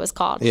remember what it was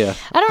called. Yeah.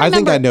 I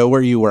think I know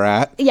where you were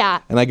at.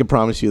 Yeah. And I can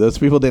promise you those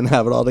people didn't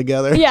have it all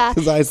together. Yeah.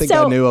 Because I think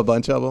I knew a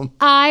bunch of them.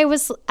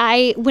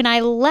 When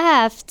I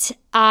left,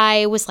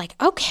 I was like,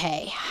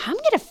 okay, I'm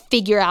going to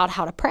figure out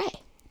how to pray.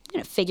 I'm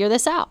going to figure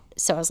this out.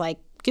 So I was like,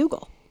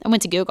 Google. I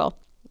went to Google.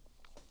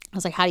 I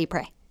was like, how do you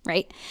pray?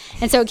 Right.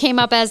 And so it came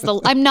up as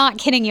I'm not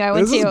kidding you.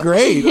 This is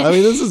great. I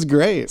mean, this is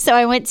great. So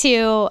I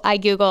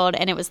Googled,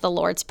 and it was the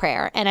Lord's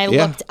Prayer. And I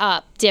looked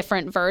up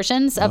different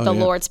versions of the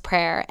Lord's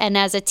Prayer. And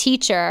as a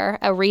teacher,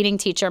 a reading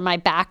teacher, my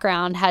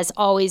background has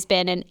always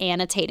been in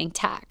annotating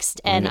text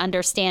and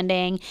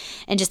understanding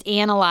and just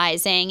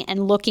analyzing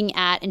and looking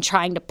at and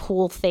trying to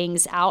pull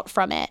things out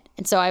from it.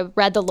 And so I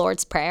read the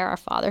Lord's Prayer, Our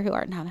Father who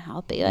art in heaven,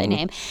 hallowed be thy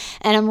name.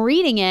 And I'm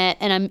reading it,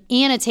 and I'm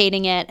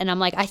annotating it, and I'm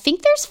like, I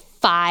think there's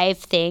 5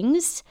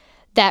 things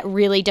that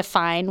really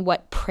define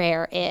what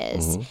prayer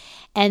is.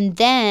 And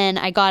then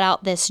I got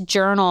out this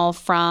journal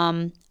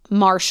from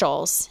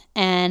Marshall's,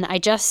 and I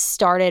just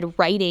started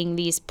writing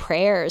these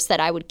prayers that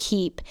I would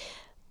keep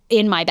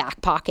in my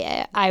back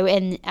pocket.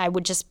 I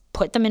would just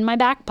put them in my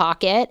back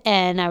pocket,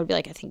 and I would be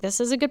like, I think this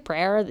is a good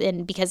prayer,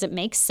 and because it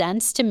makes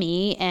sense to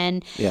me.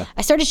 And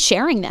I started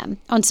sharing them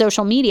on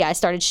social media. I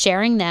started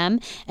sharing them,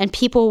 and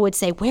people would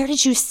say,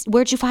 where'd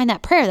you find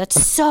that prayer?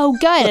 That's so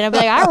good. And I'd be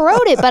like, I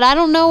wrote it, but I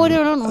don't know if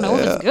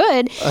it's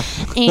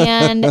good.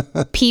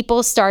 And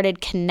people started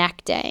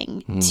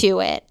connecting to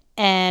it.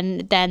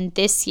 And then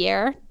this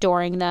year,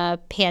 during the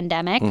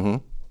pandemic,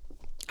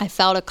 I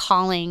felt a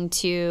calling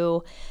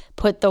to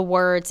put the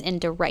words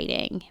into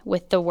writing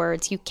with the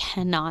words, you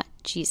cannot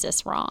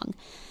Jesus wrong.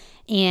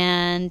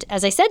 And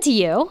as I said to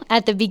you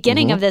at the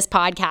beginning of this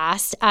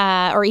podcast,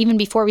 or even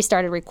before we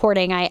started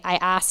recording, I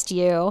asked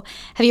you,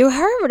 have you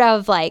heard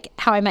of like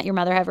How I Met Your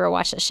Mother? Have you ever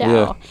watched the show?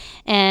 Yeah.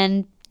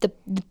 And the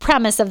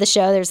premise of the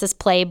show, there's this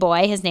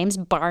playboy, his name's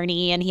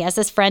Barney, and he has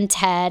this friend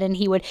Ted, and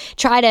he would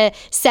try to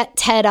set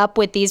Ted up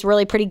with these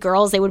really pretty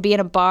girls. They would be in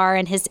a bar,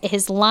 and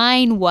his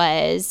line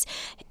was,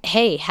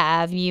 hey,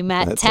 have you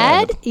met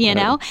Ted? You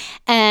know?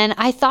 And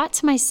I thought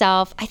to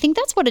myself, I think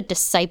that's what a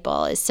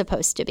disciple is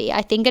supposed to be.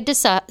 I think a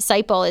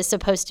disciple is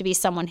supposed to be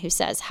someone who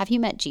says, have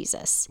you met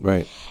Jesus?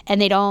 Right. And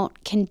they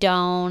don't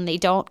condone, they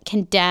don't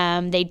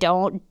condemn, they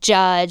don't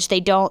judge,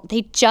 they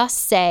just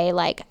say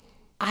like,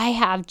 I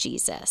have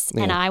Jesus,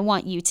 and I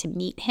want you to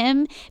meet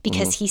him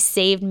because he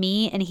saved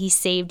me and he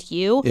saved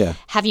you. Yeah.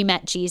 Have you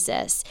met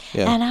Jesus?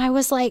 Yeah. And I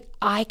was like,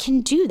 I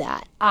can do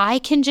that. I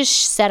can just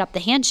set up the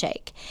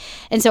handshake.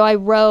 And so I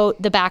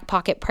wrote the Back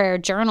Pocket Prayer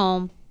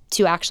Journal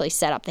to actually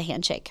set up the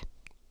handshake.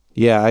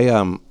 Yeah,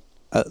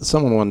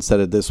 someone once said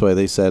it this way.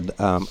 They said,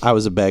 I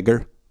was a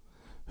beggar,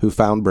 who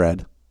found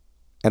bread.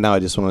 And now I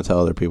just want to tell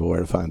other people where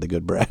to find the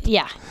good bread.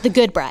 Yeah, the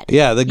good bread.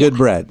 Yeah, the good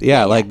bread.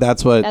 Yeah, like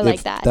that's what I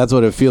like that. That's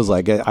what it feels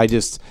like. I would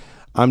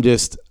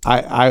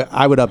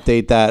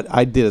update that.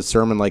 I did a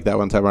sermon like that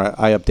one time where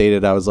I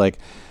updated. I was like,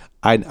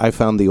 I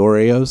found the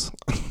Oreos,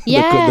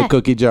 the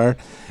cookie jar,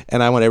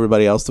 and I want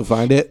everybody else to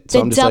find it. So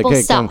The I'm just double like,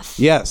 hey, stuff.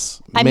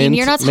 Yes. I mint, mean,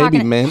 you're not maybe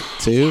talking mint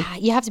too.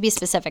 You have to be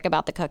specific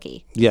about the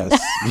cookie. Yes.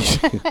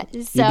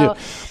 So You do.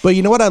 But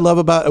you know what I love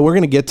about, we're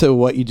going to get to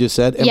what you just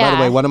said. And by the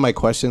Yeah. way, one of my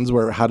questions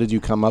were, how did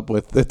you come up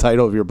with the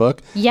title of your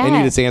book? Yeah. And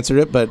you just answered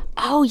it. But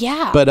oh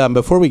yeah. But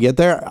before we get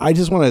there, I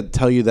just want to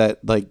tell you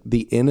that like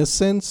the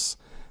innocence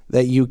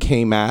that you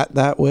came at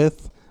that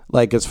with,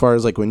 like as far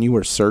as like when you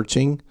were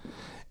searching,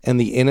 and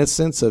the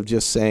innocence of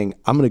just saying,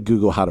 I'm going to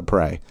Google how to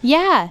pray.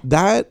 Yeah.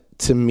 That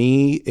to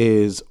me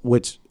is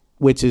which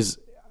is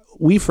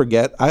we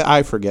forget.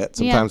 I forget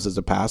sometimes as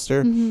a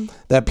pastor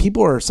that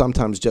people are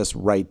sometimes just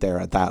right there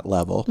at that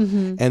level,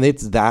 and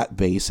it's that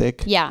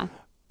basic. Yeah.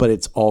 But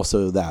it's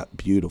also that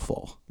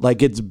beautiful.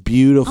 Like it's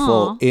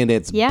beautiful in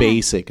its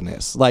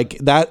basicness. Like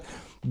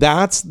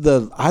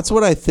that's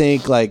what I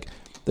think. Like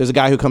there's a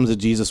guy who comes to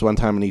Jesus one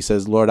time and he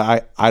says, Lord,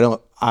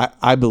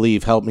 I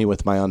believe, help me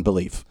with my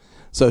unbelief.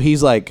 So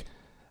he's like,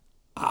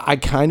 I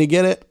kind of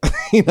get it.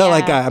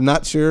 Like I'm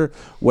not sure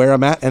where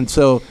I'm at. And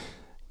so,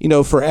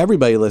 for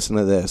everybody listening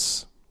to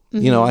this,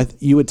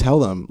 you would tell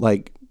them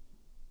like,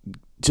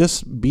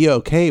 just be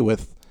okay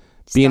with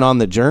being on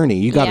the journey.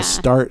 You got to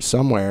start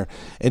somewhere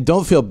and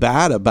don't feel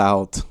bad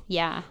about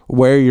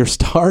where you're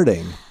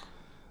starting.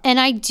 And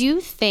I do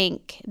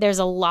think there's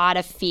a lot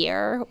of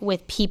fear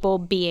with people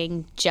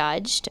being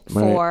judged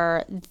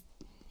for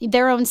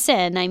their own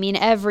sin. I mean,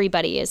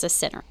 everybody is a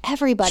sinner.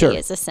 Everybody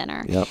is a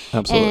sinner. Yep,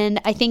 absolutely.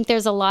 And I think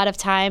there's a lot of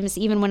times,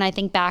 even when I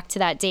think back to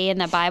that day in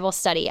the Bible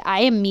study, I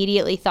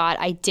immediately thought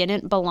I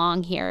didn't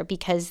belong here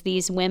because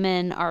these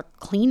women are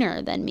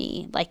cleaner than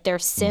me. Like their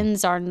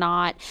sins are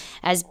not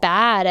as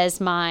bad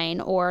as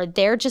mine, or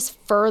they're just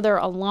further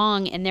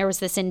along. And there was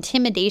this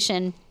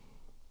intimidation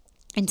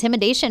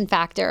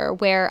factor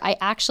where I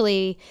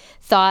actually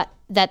thought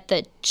that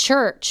the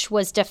church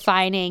was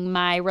defining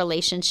my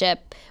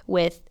relationship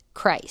with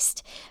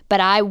Christ.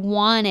 But I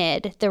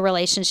wanted the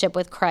relationship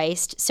with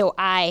Christ, so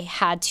I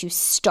had to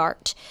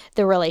start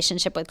the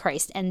relationship with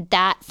Christ. And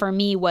that for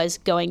me was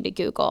going to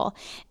Google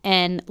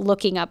and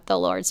looking up the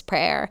Lord's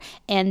Prayer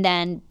and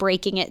then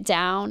breaking it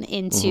down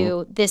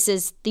into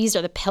these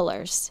are the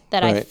pillars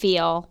that I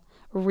feel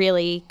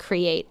really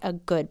create a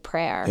good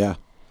prayer. Yeah.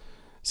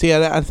 See,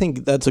 I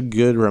think that's a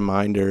good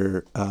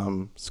reminder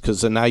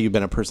because now you've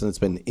been a person that's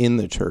been in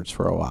the church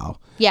for a while.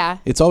 Yeah.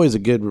 It's always a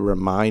good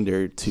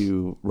reminder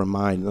to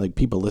remind like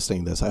people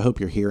listening to this. I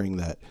hope you're hearing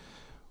that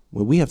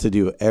we have to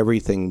do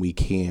everything we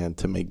can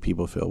to make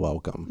people feel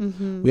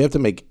welcome. We have to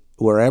make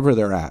wherever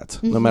they're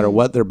at, no matter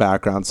what their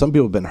background. Some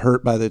people have been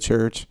hurt by the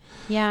church.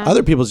 Yeah.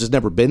 Other people's just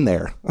never been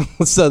there.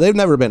 So they've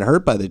never been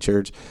hurt by the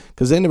church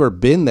because they've never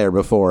been there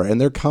before.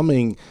 And they're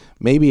coming,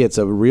 maybe it's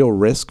a real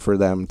risk for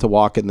them to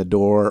walk in the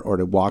door or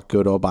to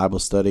go to a Bible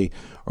study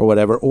or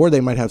whatever. Or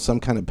they might have some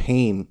kind of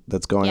pain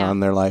that's going on in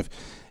their life.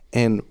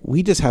 And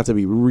we just have to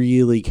be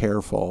really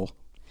careful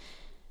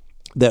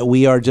that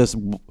we are just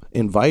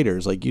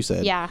inviters, like you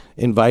said,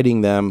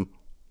 inviting them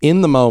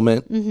in the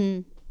moment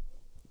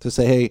to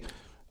say, hey,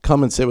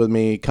 come and sit with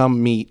me.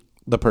 Come meet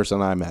the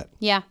person I met.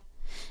 Yeah.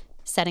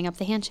 Setting up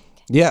the handshake.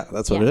 Yeah,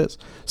 that's what it is.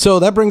 So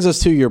that brings us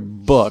to your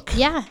book.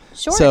 Yeah,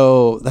 sure.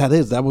 So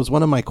that was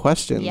one of my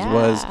questions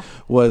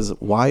was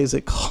why is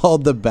it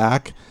called the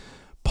Back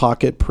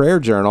Pocket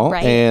Prayer Journal?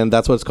 Right. And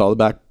that's what it's called,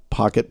 the Back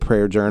Pocket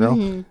Prayer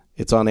Journal.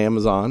 It's on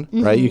Amazon,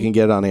 right? You can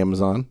get it on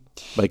Amazon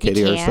by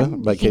Katie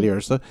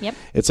Ursta. Yep.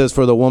 It says,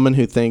 for the woman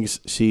who thinks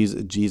she's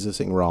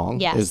Jesusing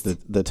wrong is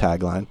the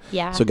tagline.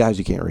 Yeah. So guys,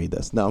 you can't read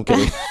this. No, I'm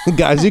kidding.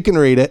 Guys, you can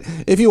read it.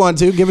 If you want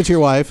to, give it to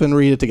your wife and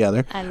read it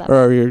together. I love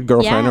or your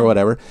girlfriend or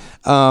whatever.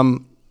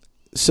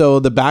 So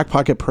the Back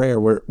Pocket Prayer,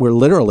 we're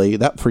literally,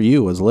 that for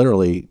you was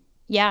literally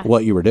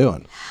what you were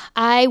doing.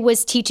 I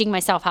was teaching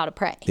myself how to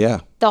pray. Yeah.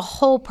 The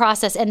whole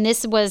process, and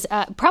this was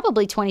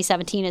probably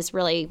 2017 is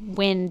really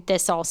when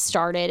this all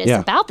started. It's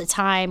about the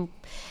time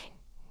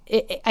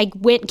I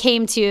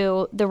came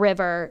to the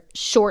river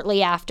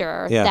shortly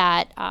after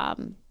that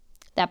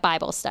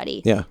Bible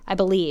study. Yeah. I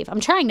believe.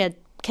 I'm trying to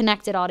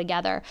connect it all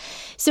together.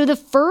 So the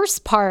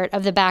first part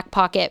of the Back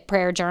Pocket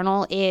Prayer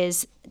Journal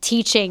is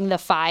teaching the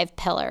 5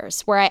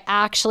 pillars, where I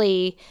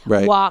actually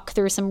walk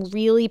through some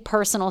really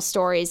personal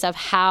stories of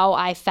how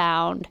I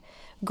found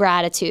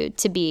gratitude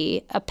to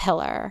be a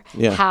pillar,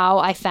 how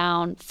I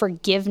found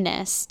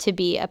forgiveness to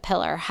be a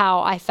pillar,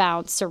 how I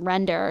found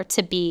surrender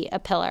to be a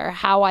pillar,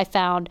 how I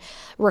found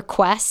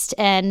request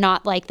and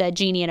not like the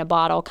genie in a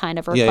bottle kind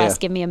of request,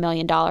 give me $1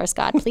 million,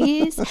 God,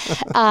 please.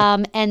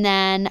 And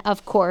then,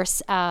 of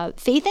course,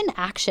 faith in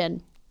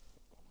action,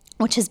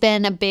 which has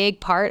been a big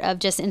part of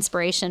just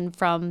inspiration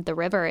from the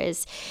river.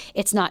 Is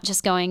it's not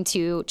just going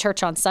to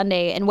church on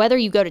Sunday, and whether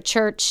you go to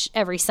church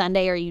every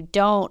Sunday or you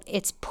don't,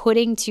 it's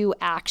putting to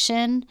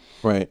action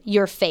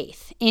your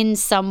faith in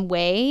some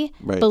way,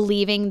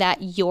 believing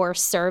that you're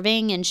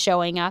serving and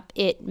showing up,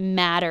 it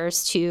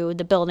matters to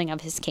the building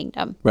of his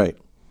kingdom. Right.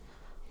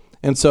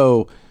 And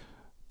so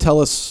tell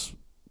us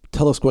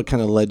what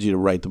kind of led you to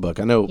write the book.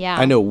 I know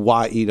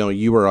why,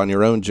 you were on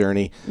your own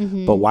journey,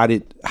 but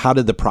how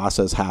did the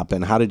process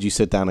happen? How did you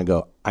sit down and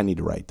go, I need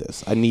to write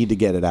this. I need to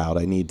get it out.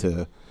 I need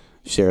to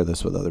share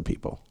this with other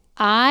people.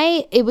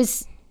 It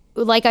was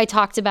like I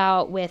talked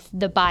about with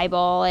the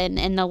Bible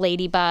and the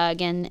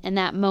ladybug and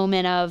that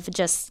moment of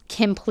just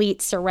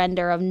complete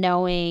surrender of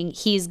knowing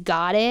he's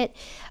got it.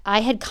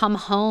 I had come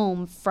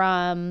home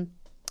from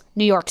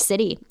New York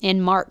City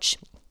in March.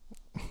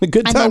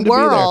 Good time and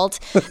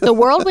the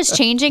world was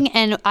changing,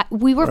 and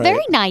we were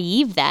very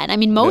naive then. I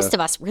mean, most of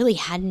us really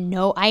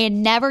I had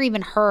never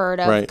even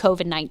heard of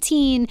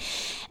COVID-19.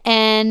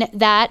 And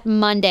that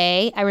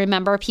Monday, I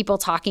remember people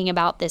talking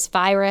about this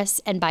virus,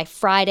 and by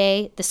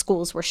Friday, the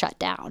schools were shut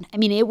down. I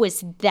mean, it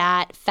was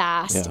that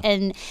fast. Yeah.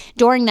 And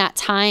during that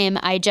time,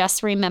 I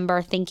just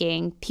remember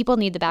thinking, people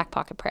need the back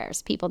pocket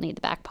prayers. People need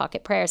the back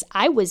pocket prayers.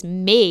 I was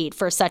made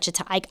for such a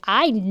time.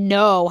 I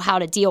know how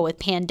to deal with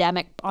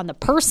pandemic on the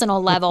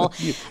personal level.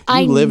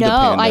 I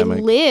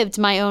lived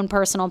my own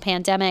personal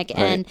pandemic.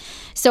 And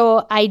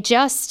so I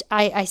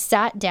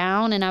sat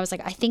down and I was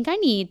like, I think I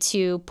need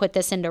to put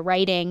this into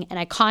writing. And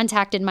I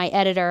contacted my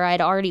editor. I'd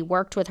already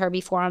worked with her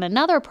before on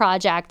another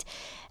project.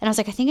 And I was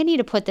like, I think I need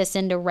to put this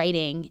into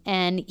writing.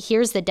 And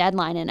here's the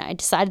deadline. And I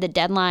decided the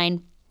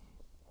deadline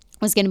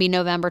was going to be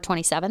November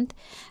 27th.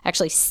 I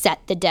actually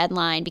set the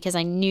deadline because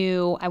I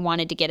knew I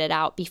wanted to get it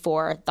out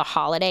before the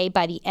holiday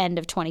by the end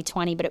of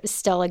 2020, but it was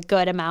still a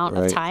good amount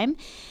of time.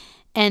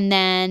 And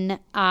then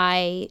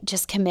I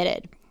just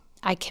committed.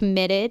 I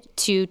committed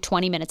to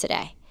 20 minutes a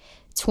day.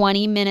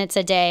 20 minutes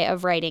a day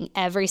of writing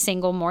every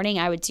single morning.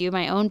 I would do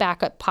my own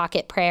back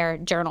pocket prayer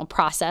journal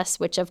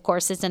process, which of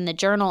course is in the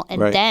journal. And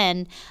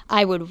then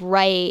I would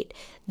write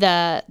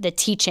the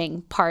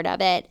teaching part of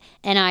it.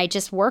 And I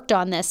just worked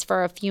on this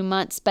for a few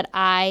months. But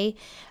I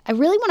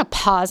really want to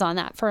pause on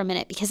that for a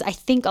minute, because I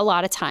think a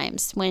lot of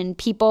times when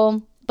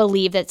people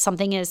believe that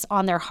something is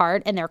on their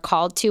heart and they're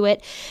called to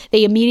it,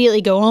 they immediately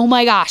go, oh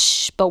my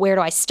gosh, but where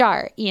do I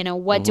start?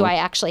 What do I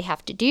actually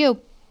have to do?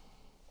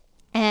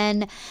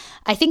 And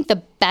I think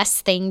the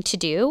best thing to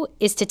do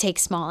is to take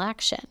small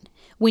action.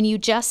 When you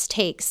just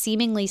take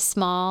seemingly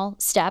small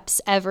steps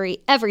every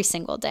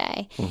single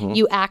day,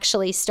 you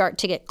actually start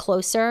to get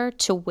closer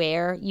to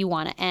where you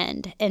want to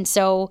end. And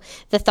so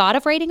the thought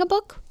of writing a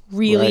book,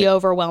 really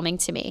overwhelming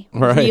to me.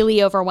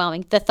 Really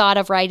overwhelming. The thought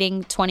of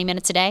writing 20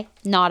 minutes a day,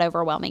 not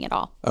overwhelming at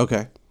all.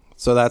 Okay.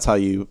 So that's how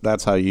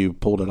you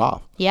pulled it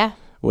off. Yeah.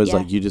 Was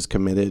like you just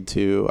committed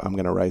to, I'm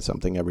going to write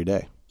something every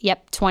day.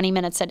 Yep. 20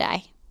 minutes a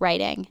day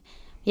writing.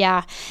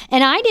 Yeah.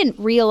 And I didn't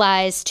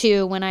realize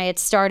too, when I had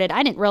started,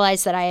 I didn't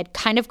realize that I had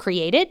kind of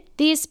created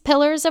these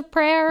pillars of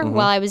prayer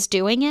while I was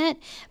doing it.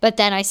 But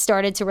then I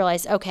started to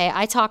realize, okay,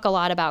 I talk a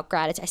lot about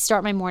gratitude. I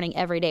start my morning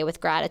every day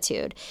with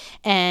gratitude.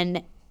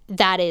 And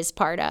that is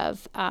part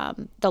of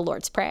the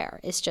Lord's Prayer,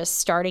 is just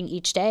starting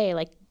each day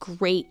like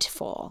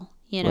grateful,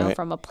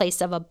 from a place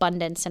of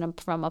abundance and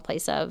from a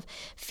place of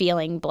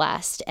feeling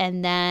blessed.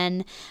 And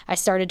then I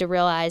started to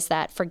realize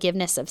that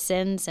forgiveness of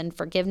sins and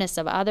forgiveness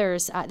of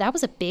others, that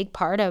was a big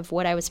part of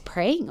what I was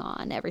praying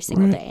on every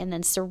single day. And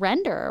then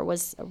surrender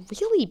was a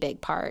really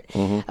big part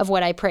of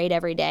what I prayed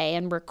every day,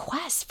 and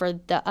requests for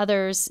the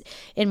others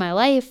in my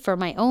life, for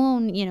my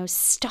own,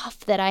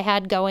 stuff that I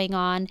had going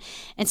on.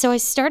 And so I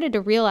started to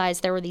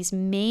realize there were these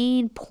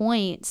main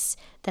points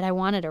that I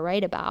wanted to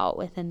write about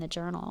within the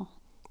journal.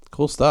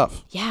 Cool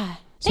stuff. Yeah.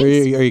 So are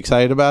you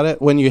excited about it?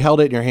 When you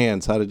held it in your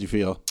hands, how did you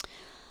feel?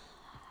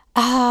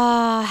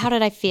 How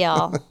did I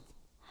feel?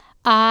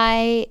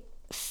 I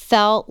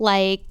felt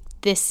like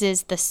this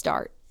is the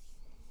start.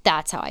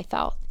 That's how I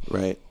felt.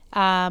 Right.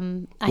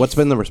 What's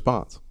been the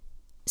response?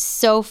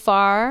 So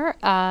far,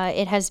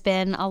 it has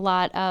been a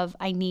lot of,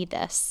 I need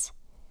this.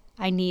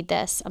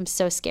 I'm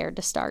so scared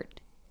to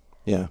start.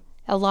 Yeah.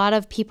 A lot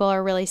of people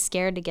are really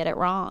scared to get it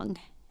wrong.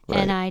 Right.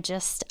 And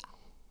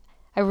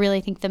I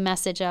really think the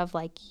message of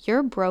like,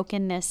 your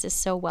brokenness is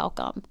so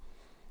welcome.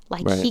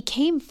 Like he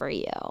came for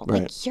you.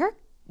 Like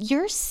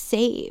you're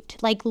saved.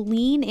 Like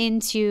lean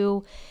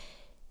into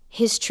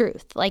his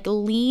truth. Like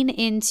lean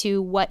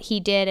into what he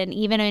did. And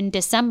even in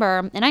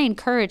December, and I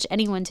encourage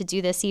anyone to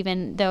do this,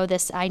 even though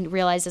this I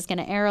realize is going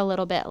to air a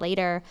little bit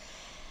later,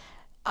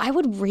 I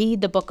would read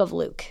the book of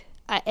Luke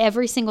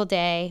every single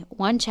day,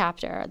 one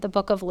chapter, the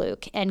book of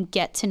Luke, and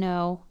get to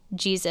know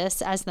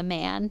Jesus as the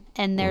man.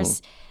 And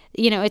there's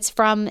it's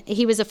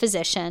he was a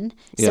physician.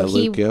 So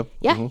Luke,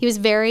 he was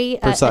very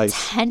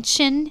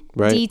attention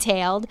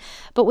detailed.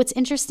 But what's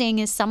interesting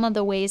is some of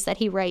the ways that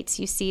he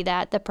writes, you see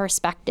that the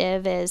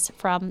perspective is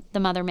from the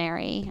Mother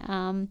Mary.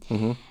 And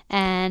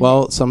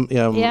well,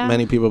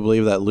 many people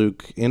believe that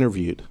Luke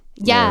interviewed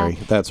Yeah. Mary.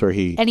 That's where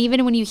he... And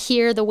even when you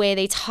hear the way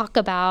they talk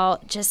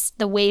about just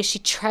the way she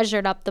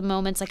treasured up the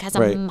moments, like as a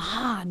Right.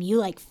 mom, you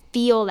like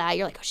feel that.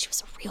 You're like, oh, she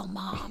was a real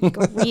mom, like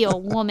a real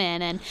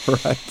woman. And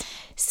Right.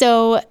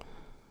 so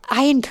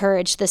I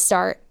encourage the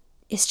start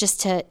is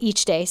just to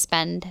each day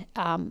spend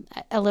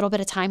a little bit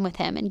of time with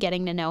him and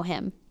getting to know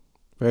him.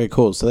 Very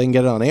cool. So they can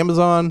get it on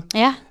Amazon.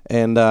 Yeah.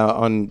 And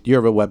on you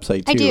have a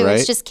website too, I do. right?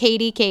 It's just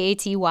Katie,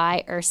 Katy,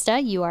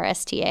 Ursta,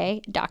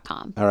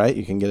 URSTA.com. All right.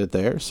 You can get it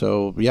there.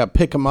 So yeah,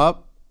 pick them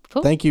up.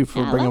 Cool. Thank you for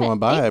Yeah, I bringing love them it. on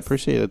by. I Thanks.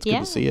 appreciate it. It's good Yeah.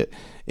 to see it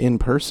in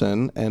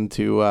person and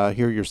to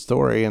hear your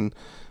story. And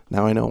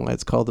now I know why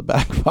it's called the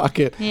Back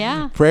Pocket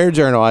Yeah. Prayer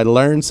Journal. I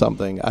learned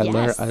something.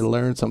 Yes. I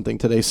learned something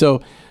today.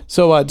 So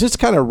just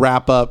kind of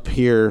wrap up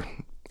here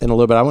in a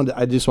little bit.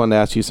 I just wanted to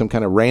ask you some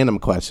kind of random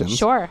questions.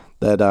 Sure.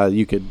 That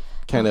you could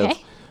kind of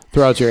Okay.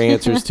 throw out your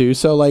answers to.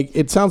 So like,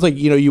 it sounds like,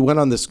 you went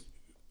on this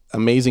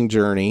amazing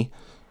journey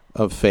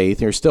of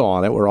faith. You're still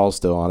on it. We're all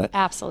still on it.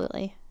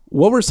 Absolutely.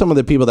 What were some of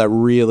the people that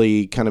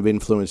really kind of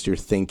influenced your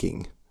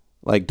thinking,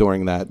 like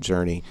during that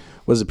journey?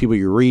 Was it people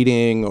you're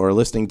reading or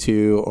listening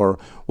to, or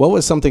what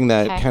was something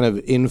that Okay. kind of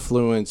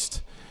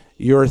influenced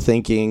your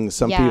thinking?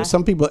 Some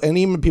people, and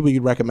even people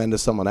you'd recommend to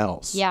someone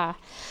else. Yeah.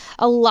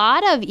 A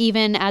lot of,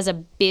 even as a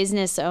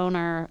business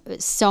owner,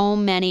 so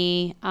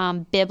many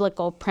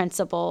biblical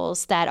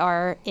principles that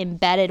are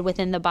embedded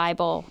within the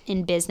Bible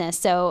in business.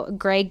 So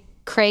Craig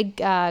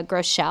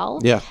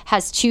Groeschel Yeah.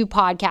 has 2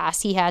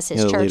 podcasts. He has his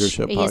Yeah, the church.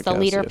 leadership He has the podcast,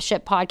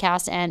 leadership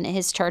podcast, and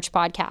his church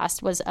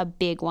podcast was a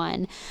big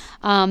one.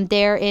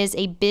 There is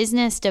a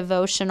business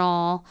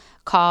devotional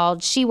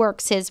called She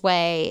Works His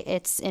Way.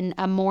 It's in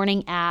a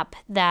morning app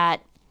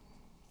that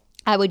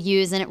I would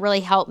use, and it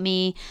really helped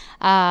me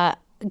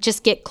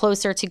just get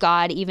closer to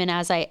God, even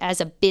as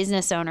a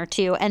business owner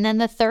too. And then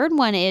the third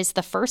one is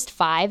the First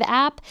 5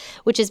 app,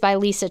 which is by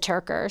Lisa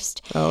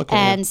TerKeurst. Oh, okay.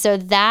 And so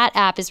that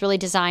app is really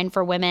designed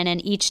for women,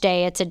 and each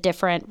day it's a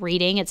different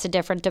reading, it's a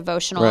different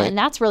devotional, Right. and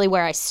that's really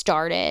where I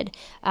started.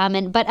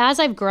 But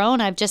as I've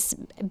grown, I've just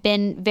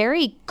been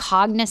very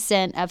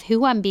cognizant of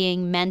who I'm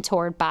being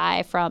mentored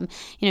by. From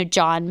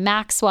John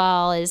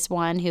Maxwell is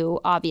one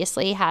who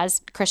obviously has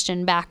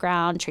Christian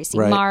background. Tracy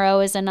Right. Morrow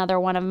is another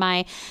one of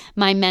my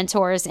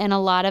mentors, and a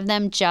lot of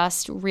them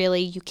just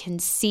really, you can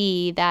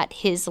see that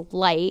his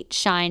light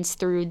shines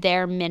through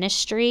their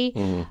ministry,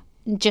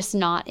 just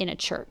not in a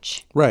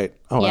church. Right.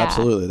 Oh, Yeah.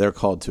 absolutely. They're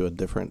called to a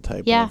different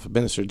type Yeah. of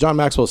ministry. John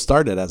Maxwell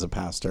started as a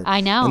pastor. I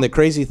know. And the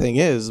crazy thing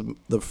is,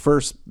 the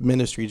first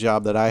ministry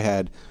job that I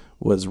had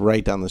was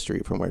right down the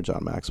street from where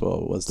John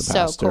Maxwell was the So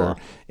pastor cool.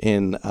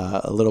 in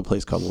a little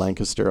place called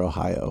Lancaster,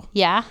 Ohio.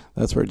 Yeah.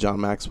 That's where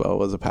John Maxwell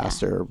was a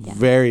pastor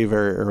very,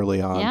 very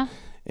early on Yeah.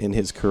 in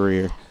his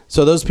career.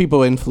 So those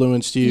people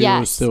influenced you,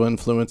 Yes. still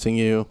influencing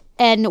you?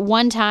 And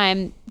one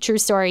time, true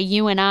story,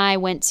 you and I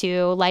went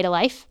to Light of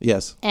Life,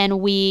 Yes. and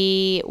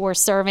we were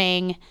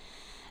serving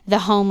the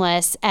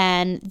homeless,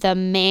 and the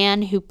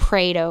man who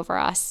prayed over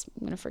us,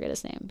 I'm going to forget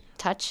his name,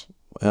 Hutch.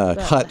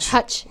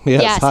 Hutch.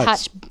 Yes, Hutch.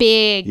 Hutch.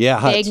 Big, Yeah,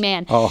 Hutch. big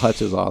man. Oh,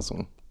 Hutch is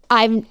awesome.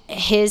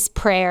 His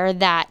prayer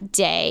that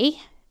day,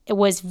 it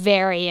was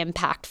very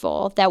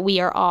impactful, that we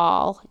are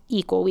all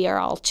equal. We are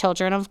all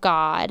children of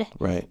God.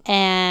 Right.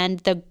 And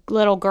the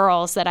little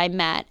girls that I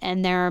met,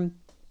 and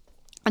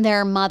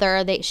their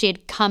mother, she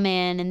had come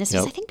in, and this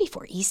was, Yep. I think,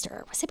 before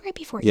Easter. Was it right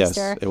before Yes,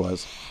 Easter? it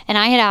was. And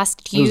I had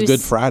asked you. It was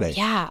Good Friday.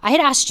 Yeah, I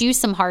had asked you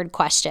some hard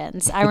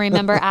questions. I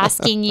remember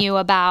asking you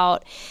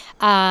about.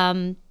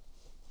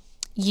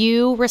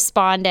 You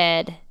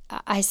responded.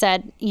 I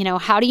said,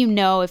 how do you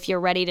know if you're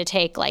ready to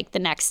take like the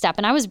next step?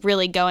 And I was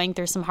really going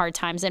through some hard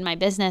times in my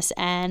business,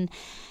 and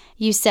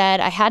you said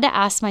I had to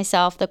ask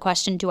myself the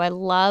question: do I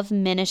love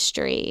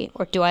ministry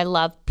or do I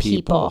love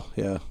people?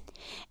 Yeah.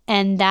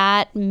 And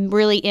that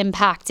really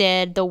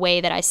impacted the way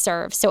that I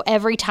serve. So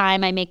every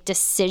time I make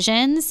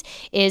decisions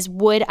is,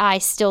 would I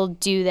still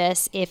do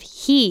this if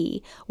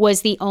he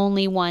was the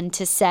only one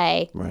to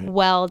say, Right.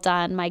 well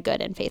done, my good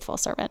and faithful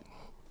servant?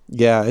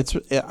 Yeah,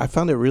 I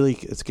found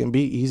it can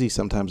be easy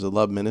sometimes to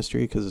love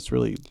ministry because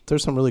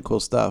there's some really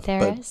cool stuff. There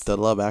but is. to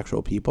love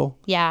actual people,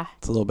 Yeah.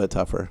 it's a little bit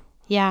tougher.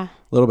 Yeah. A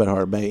little bit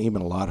hard, maybe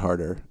even a lot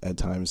harder at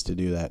times to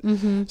do that.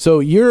 Mm-hmm. So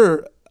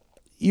you're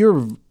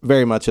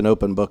very much an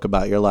open book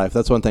about your life.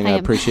 That's one thing I am.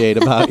 appreciate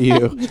about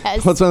you.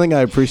 Yes. That's one thing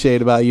I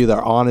appreciate about you,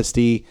 the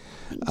honesty.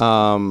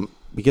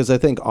 Because I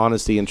think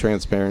honesty and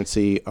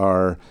transparency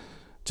are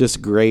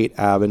just great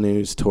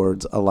avenues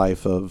towards a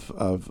life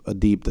of a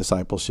deep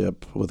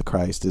discipleship with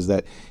Christ. Is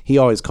that he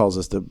always calls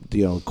us to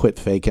quit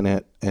faking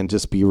it and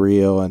just be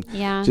real and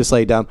Yeah. just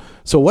lay it down.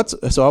 So I'm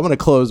going to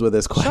close with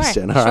this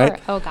question. All right.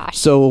 Oh, gosh.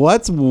 So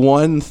what's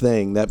one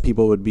thing that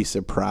people would be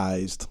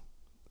surprised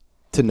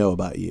to know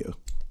about you?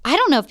 I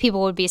don't know if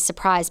people would be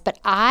surprised, but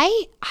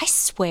I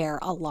swear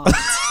a lot.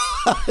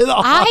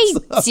 I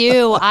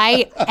do.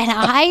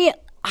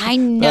 I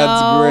know.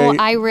 That's great.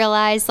 I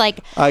realize, like,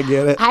 I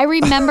get it. I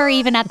remember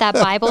even at that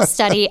Bible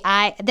study,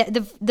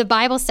 the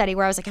Bible study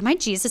where I was like, am I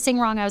Jesusing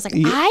wrong? I was like,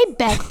 I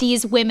bet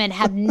these women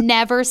have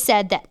never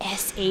said the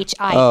SHIT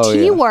Oh,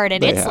 yeah. word,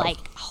 and They it's have. like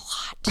a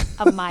lot.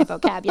 of my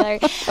vocabulary.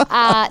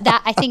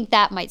 That I think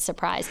that might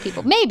surprise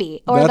people,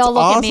 maybe, or That's they'll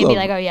look at me and be awesome.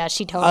 like, "Oh yeah,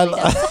 she totally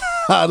does."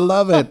 I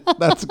love it.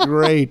 That's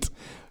great.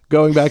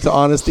 Going back to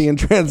honesty and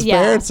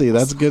transparency. Yeah.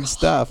 That's good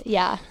stuff.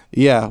 Yeah.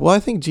 Yeah. Well, I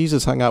think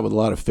Jesus hung out with a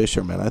lot of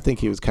fishermen. I think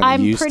he was kind of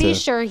I'm used to. pretty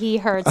sure he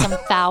heard some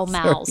foul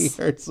mouths. He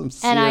heard some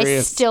serious. And I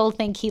still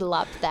think he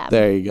loved them.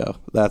 There you go.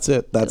 That's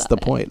it. That's the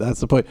point. That's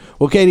the point.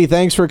 Well, Katie,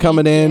 thanks for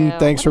coming in. you.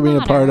 Thanks What for an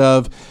being a part honor.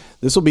 of.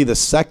 This will be the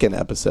second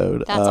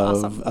episode That's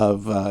awesome.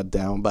 of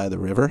Down by the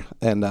River,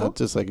 and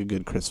just like a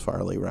good Chris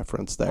Farley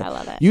reference there. I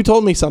love it. You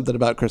told me something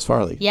about Chris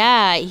Farley.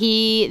 Yeah,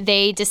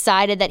 they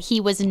decided that he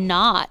was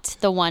not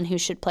the one who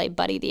should play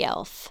Buddy the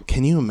Elf.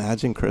 Can you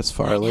imagine Chris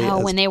Farley? No,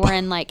 as- when they were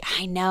in I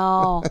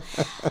know.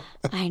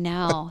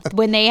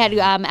 When they had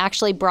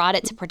actually brought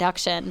it to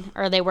production,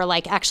 or they were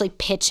actually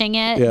pitching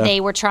it, Yeah.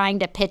 they were trying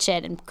to pitch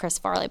it, and Chris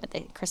Farley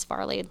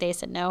they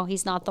said no,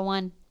 he's not the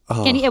one.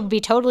 It would be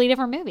a totally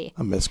different movie.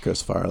 I miss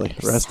Chris Farley.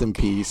 Rest in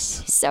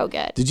peace. So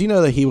good. Did you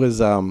know that he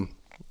was a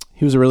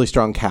really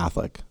strong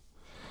Catholic?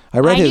 I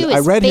read knew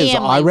his his family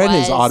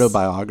was.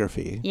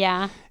 autobiography.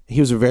 Yeah. He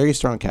was a very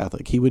strong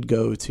Catholic. He would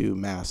go to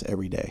mass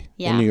every day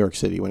Yeah. in New York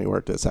City when he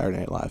worked at Saturday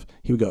Night Live.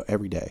 He would go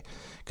every day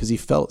because he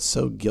felt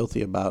so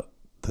guilty about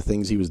the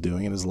things he was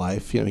doing in his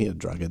life. You know, he had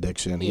drug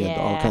addiction. He had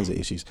all Yeah. kinds of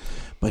issues.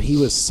 But he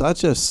was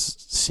such a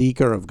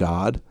seeker of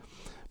God.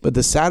 But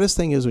the saddest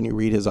thing is when you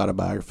read his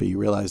autobiography, you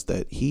realize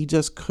that he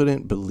just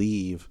couldn't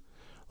believe,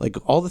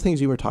 all the things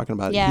you were talking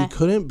about. Yeah. He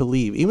couldn't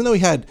believe, even though he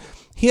had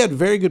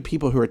very good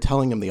people who were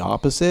telling him the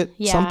opposite.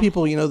 Yeah. Some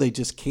people, they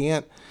just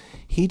can't.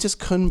 He just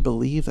couldn't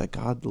believe that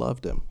God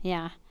loved him.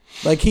 Yeah.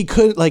 He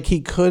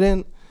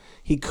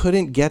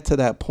couldn't get to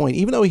that point,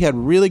 even though he had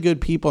really good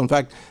people. In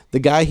fact, the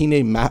guy he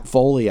named Matt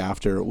Foley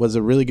after was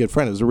a really good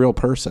friend. It was a real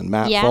person,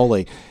 Matt Yeah.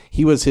 Foley.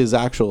 He was his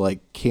actual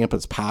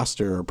campus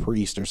pastor or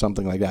priest or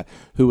something like that,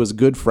 who was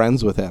good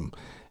friends with him.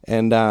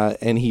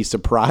 And he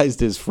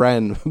surprised his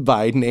friend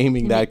by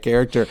naming that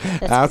character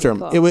after him.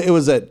 pretty cool. It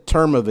was a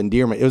term of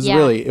endearment. It was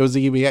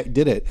he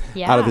did it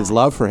out of Yeah. his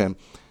love for him.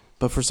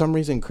 But for some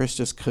reason, Chris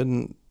just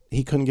couldn't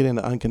get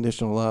into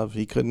unconditional love.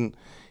 He couldn't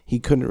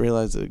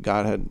realize that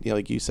God had,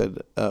 like you said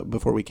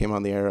before we came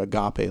on the air,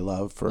 agape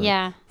love for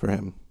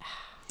him.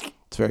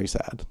 It's very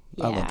sad.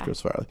 I love Yeah.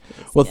 Chris Farley.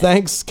 Well,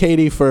 thanks,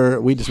 Katie,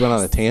 we just went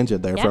on a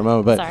tangent there for a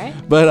moment, it's all right.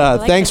 but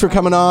like thanks this for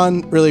coming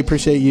on. Really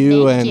appreciate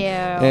you, Thank you.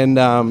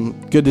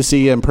 and good to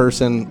see you in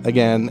person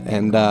again,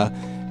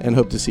 and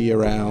hope to see you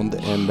around.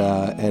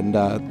 And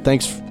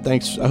thanks.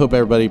 I hope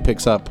everybody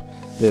picks up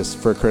this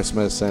for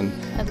Christmas and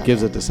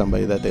gives it to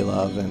somebody that they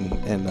love,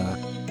 and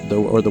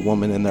the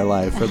woman in their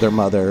life, or their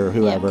mother, or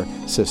whoever,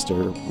 sister,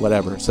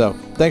 whatever. So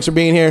thanks for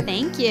being here.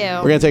 Thank you.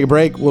 We're going to take a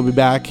break. We'll be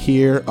back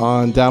here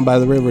on Down by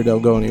the River.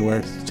 Don't go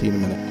anywhere. See you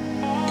in a minute.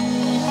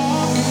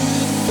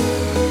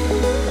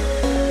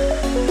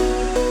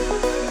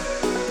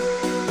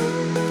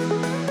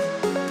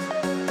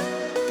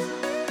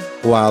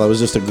 Wow, that was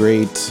just a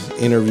great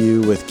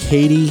interview with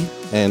Katie,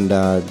 and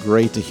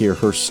great to hear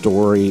her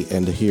story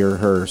and to hear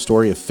her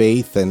story of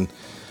faith. And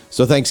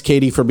so thanks,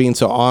 Katie, for being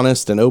so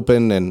honest and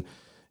open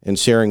and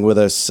sharing with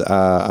us.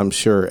 I'm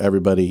sure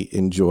everybody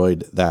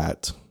enjoyed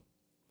that.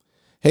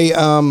 Hey,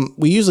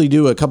 we usually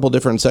do a couple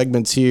different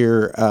segments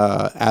here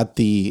at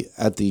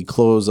the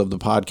close of the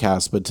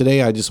podcast, but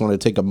today I just want to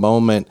take a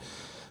moment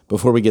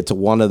before we get to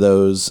one of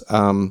those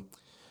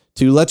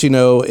to let you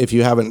know, if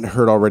you haven't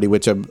heard already,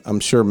 which I'm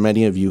sure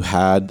many of you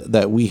had,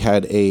 that we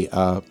had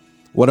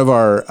one of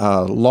our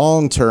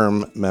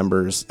long-term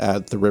members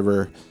at the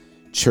River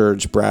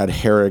Church, Brad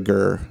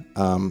Harriger,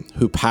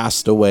 who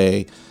passed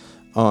away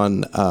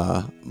on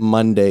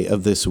Monday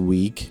of this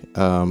week.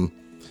 So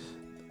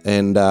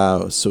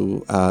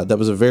that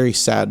was a very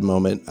sad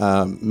moment.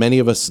 Many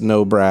of us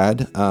know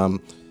Brad.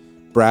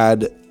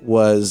 Brad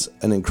was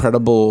an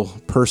incredible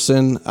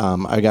person.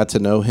 I got to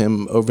know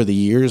him over the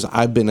years.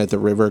 I've been at the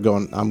River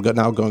I'm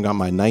now going on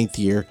my 9th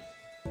year.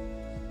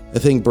 I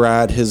think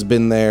Brad has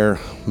been there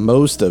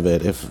most of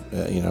it, if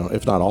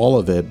not all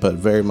of it, but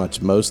very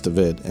much most of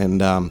it.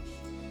 And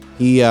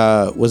he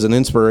was an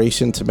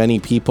inspiration to many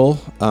people.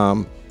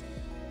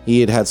 He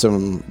had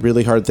some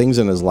really hard things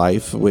in his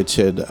life, which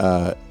had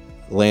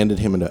landed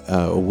him in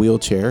a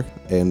wheelchair,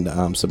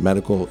 and some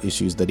medical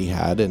issues that he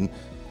had. And,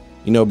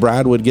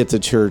 Brad would get to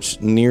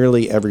church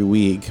nearly every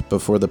week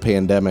before the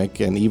pandemic,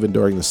 and even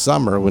during the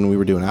summer when we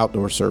were doing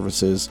outdoor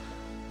services,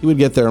 he would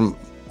get there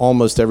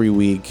almost every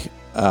week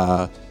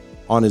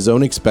on his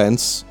own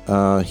expense.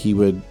 He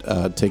would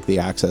take the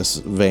access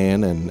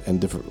van and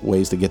different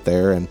ways to get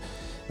there.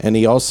 And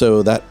he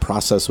also, that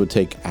process would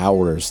take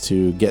hours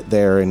to get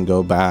there and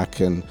go back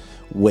and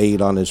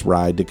wait on his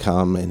ride to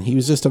come. And he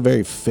was just a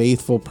very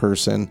faithful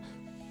person.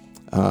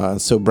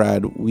 So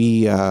Brad,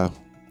 we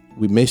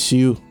miss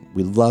you.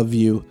 We love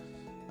you.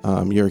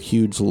 You're a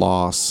huge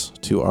loss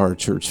to our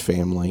church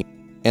family.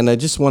 And I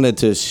just wanted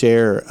to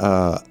share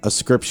a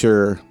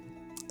scripture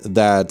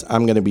that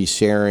I'm going to be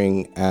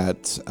sharing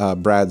at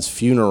Brad's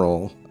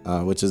funeral,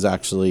 which is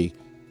actually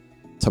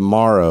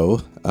tomorrow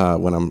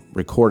when I'm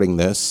recording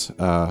this.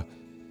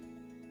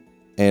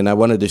 And I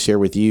wanted to share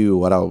with you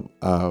what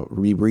I'll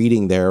be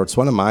reading there. It's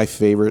one of my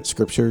favorite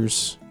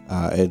scriptures.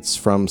 It's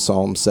from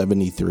Psalm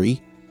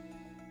 73.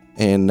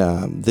 And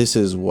this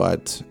is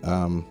what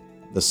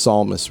the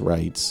psalmist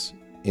writes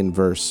in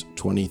verse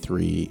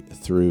 23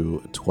 through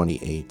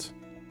 28.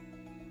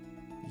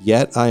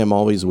 Yet I am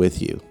always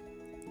with you.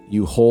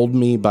 You hold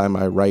me by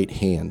my right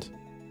hand.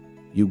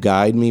 You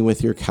guide me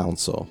with your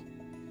counsel,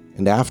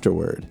 and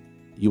afterward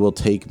you will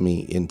take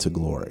me into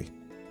glory.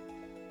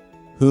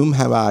 Whom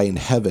have I in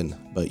heaven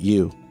but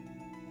you?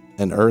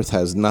 And earth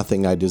has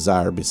nothing I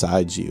desire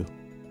besides you.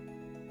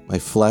 My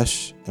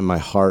flesh and my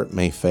heart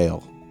may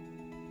fail,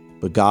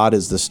 but God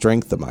is the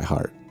strength of my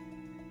heart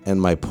and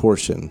my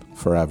portion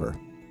forever.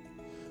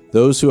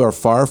 Those who are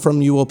far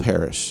from you will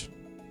perish.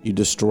 You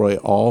destroy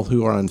all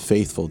who are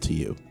unfaithful to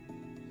you.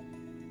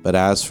 But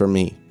as for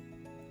me,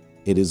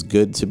 it is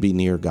good to be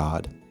near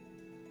God.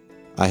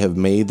 I have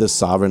made the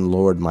sovereign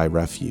Lord my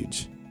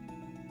refuge.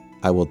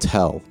 I will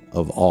tell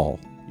of all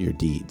your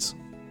deeds.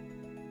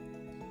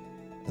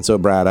 And so,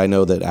 Brad, I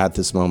know that at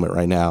this moment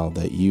right now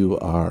that you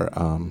are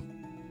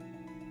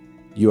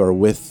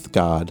with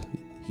God.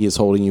 He is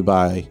holding you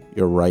by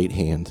your right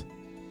hand,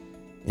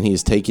 and he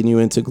is taking you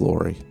into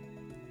glory.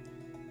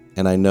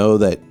 And I know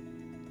that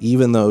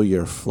even though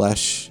your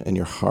flesh and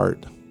your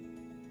heart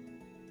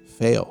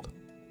failed,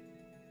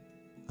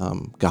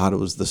 God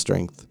was the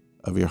strength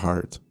of your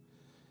heart.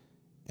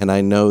 And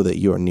I know that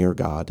you are near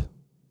God,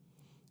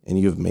 and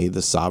you have made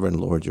the sovereign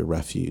Lord your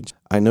refuge.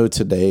 I know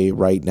today,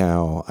 right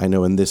now, I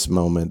know in this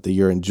moment that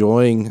you're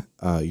enjoying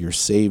your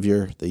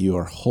Savior, that you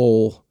are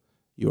whole,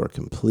 you are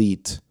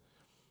complete,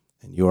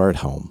 and you are at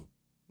home.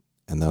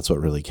 And that's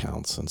what really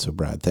counts. And so,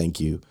 Brad, thank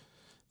you.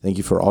 Thank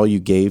you for all you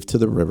gave to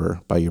the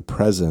river by your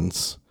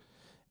presence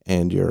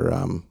and your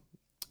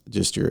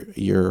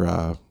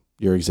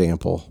your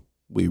example.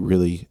 We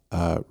really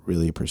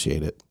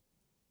appreciate it.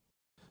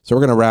 So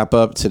we're going to wrap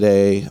up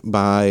today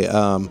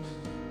by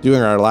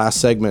doing our last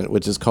segment,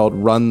 which is called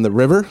Run the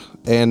River.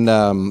 And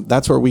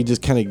that's where we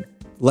just kind of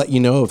let you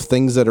know of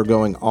things that are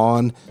going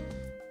on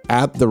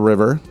at the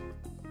river.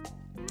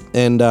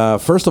 And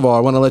first of all, I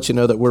want to let you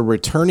know that we're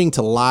returning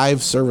to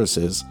live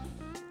services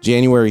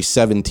January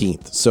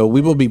 17th. So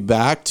we will be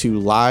back to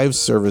live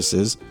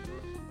services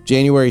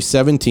January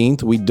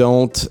 17th. We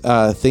don't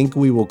think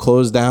we will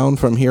close down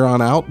from here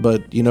on out,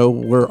 but, you know,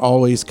 we're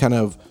always kind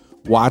of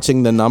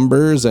watching the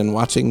numbers and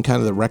watching kind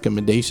of the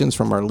recommendations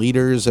from our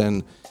leaders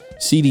and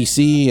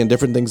CDC and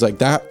different things like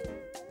that.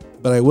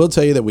 But I will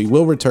tell you that we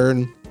will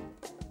return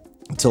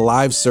to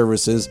live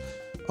services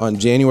on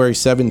January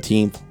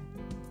 17th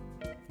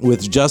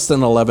with just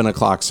an 11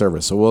 o'clock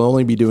service. So we'll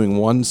only be doing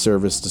one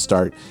service to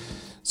start.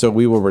 So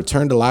we will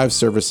return to live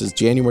services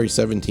January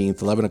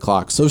 17th, 11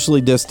 o'clock,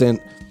 socially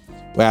distant.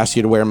 We ask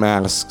you to wear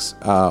masks,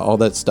 all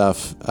that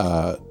stuff.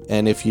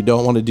 And if you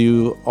don't want to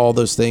do all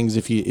those things,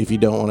 if you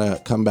don't want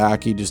to come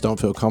back, you just don't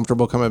feel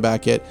comfortable coming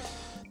back yet,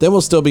 then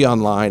we'll still be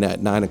online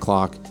at 9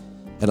 o'clock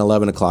and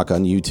 11 o'clock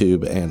on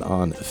YouTube and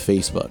on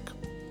Facebook.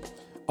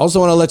 Also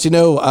want to let you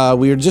know,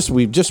 we're just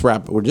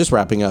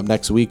wrapping up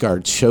next week our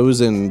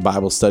Chosen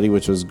Bible study,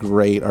 which was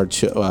great.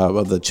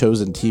 Of the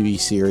Chosen TV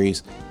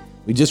series,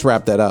 we just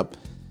wrapped that up,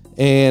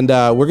 and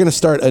we're going to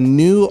start a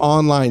new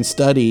online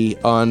study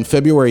on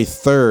February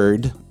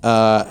 3rd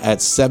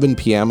at 7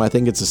 p.m. I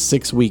think it's a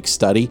 6-week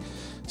study,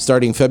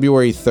 starting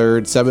February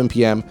 3rd, 7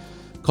 p.m.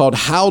 called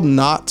 "How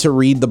Not to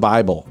Read the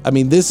Bible." I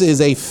mean, this is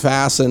a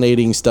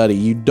fascinating study.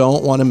 You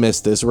don't want to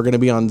miss this. We're going to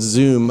be on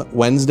Zoom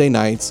Wednesday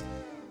nights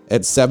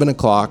at 7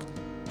 o'clock,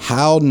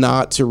 How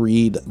Not to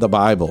Read the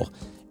Bible.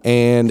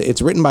 And it's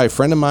written by a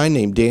friend of mine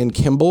named Dan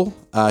Kimball.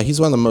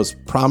 He's one of the most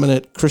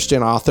prominent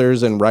Christian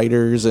authors and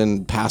writers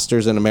and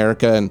pastors in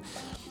America. And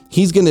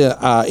he's going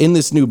to, in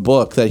this new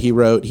book that he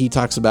wrote, he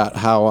talks about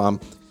how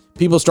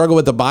people struggle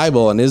with the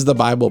Bible, and is the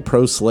Bible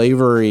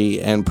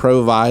pro-slavery and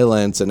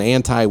pro-violence and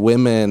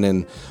anti-women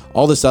and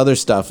all this other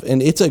stuff.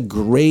 And it's a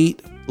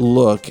great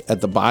look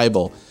at the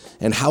Bible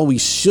and how we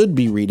should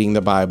be reading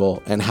the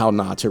Bible and how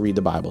not to read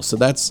the Bible. So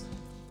that's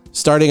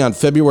starting on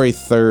February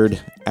 3rd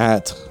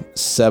at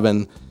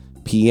 7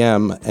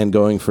 p.m. and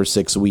going for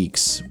 6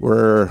 weeks.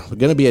 We're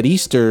going to be at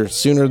Easter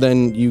sooner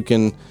than you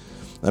can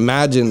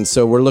imagine.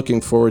 So we're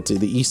looking forward to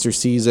the Easter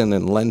season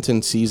and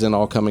Lenten season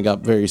all coming up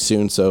very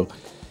soon. So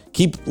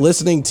keep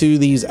listening to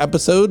these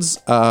episodes.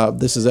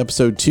 This is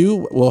episode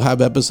 2. We'll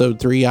have episode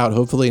 3 out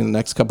hopefully in the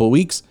next couple of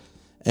weeks.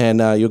 And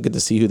you'll get to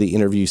see who the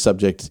interview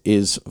subject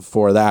is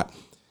for that.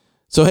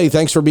 So, hey,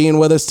 thanks for being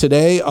with us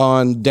today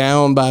on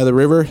Down by the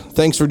River.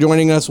 Thanks for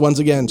joining us once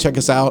again. Check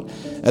us out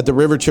at the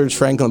River Church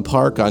Franklin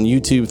Park on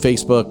YouTube,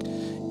 Facebook,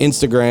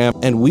 Instagram,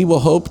 and we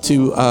will hope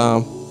to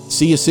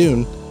see you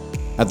soon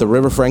at the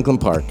River Franklin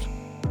Park.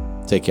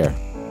 Take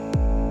care.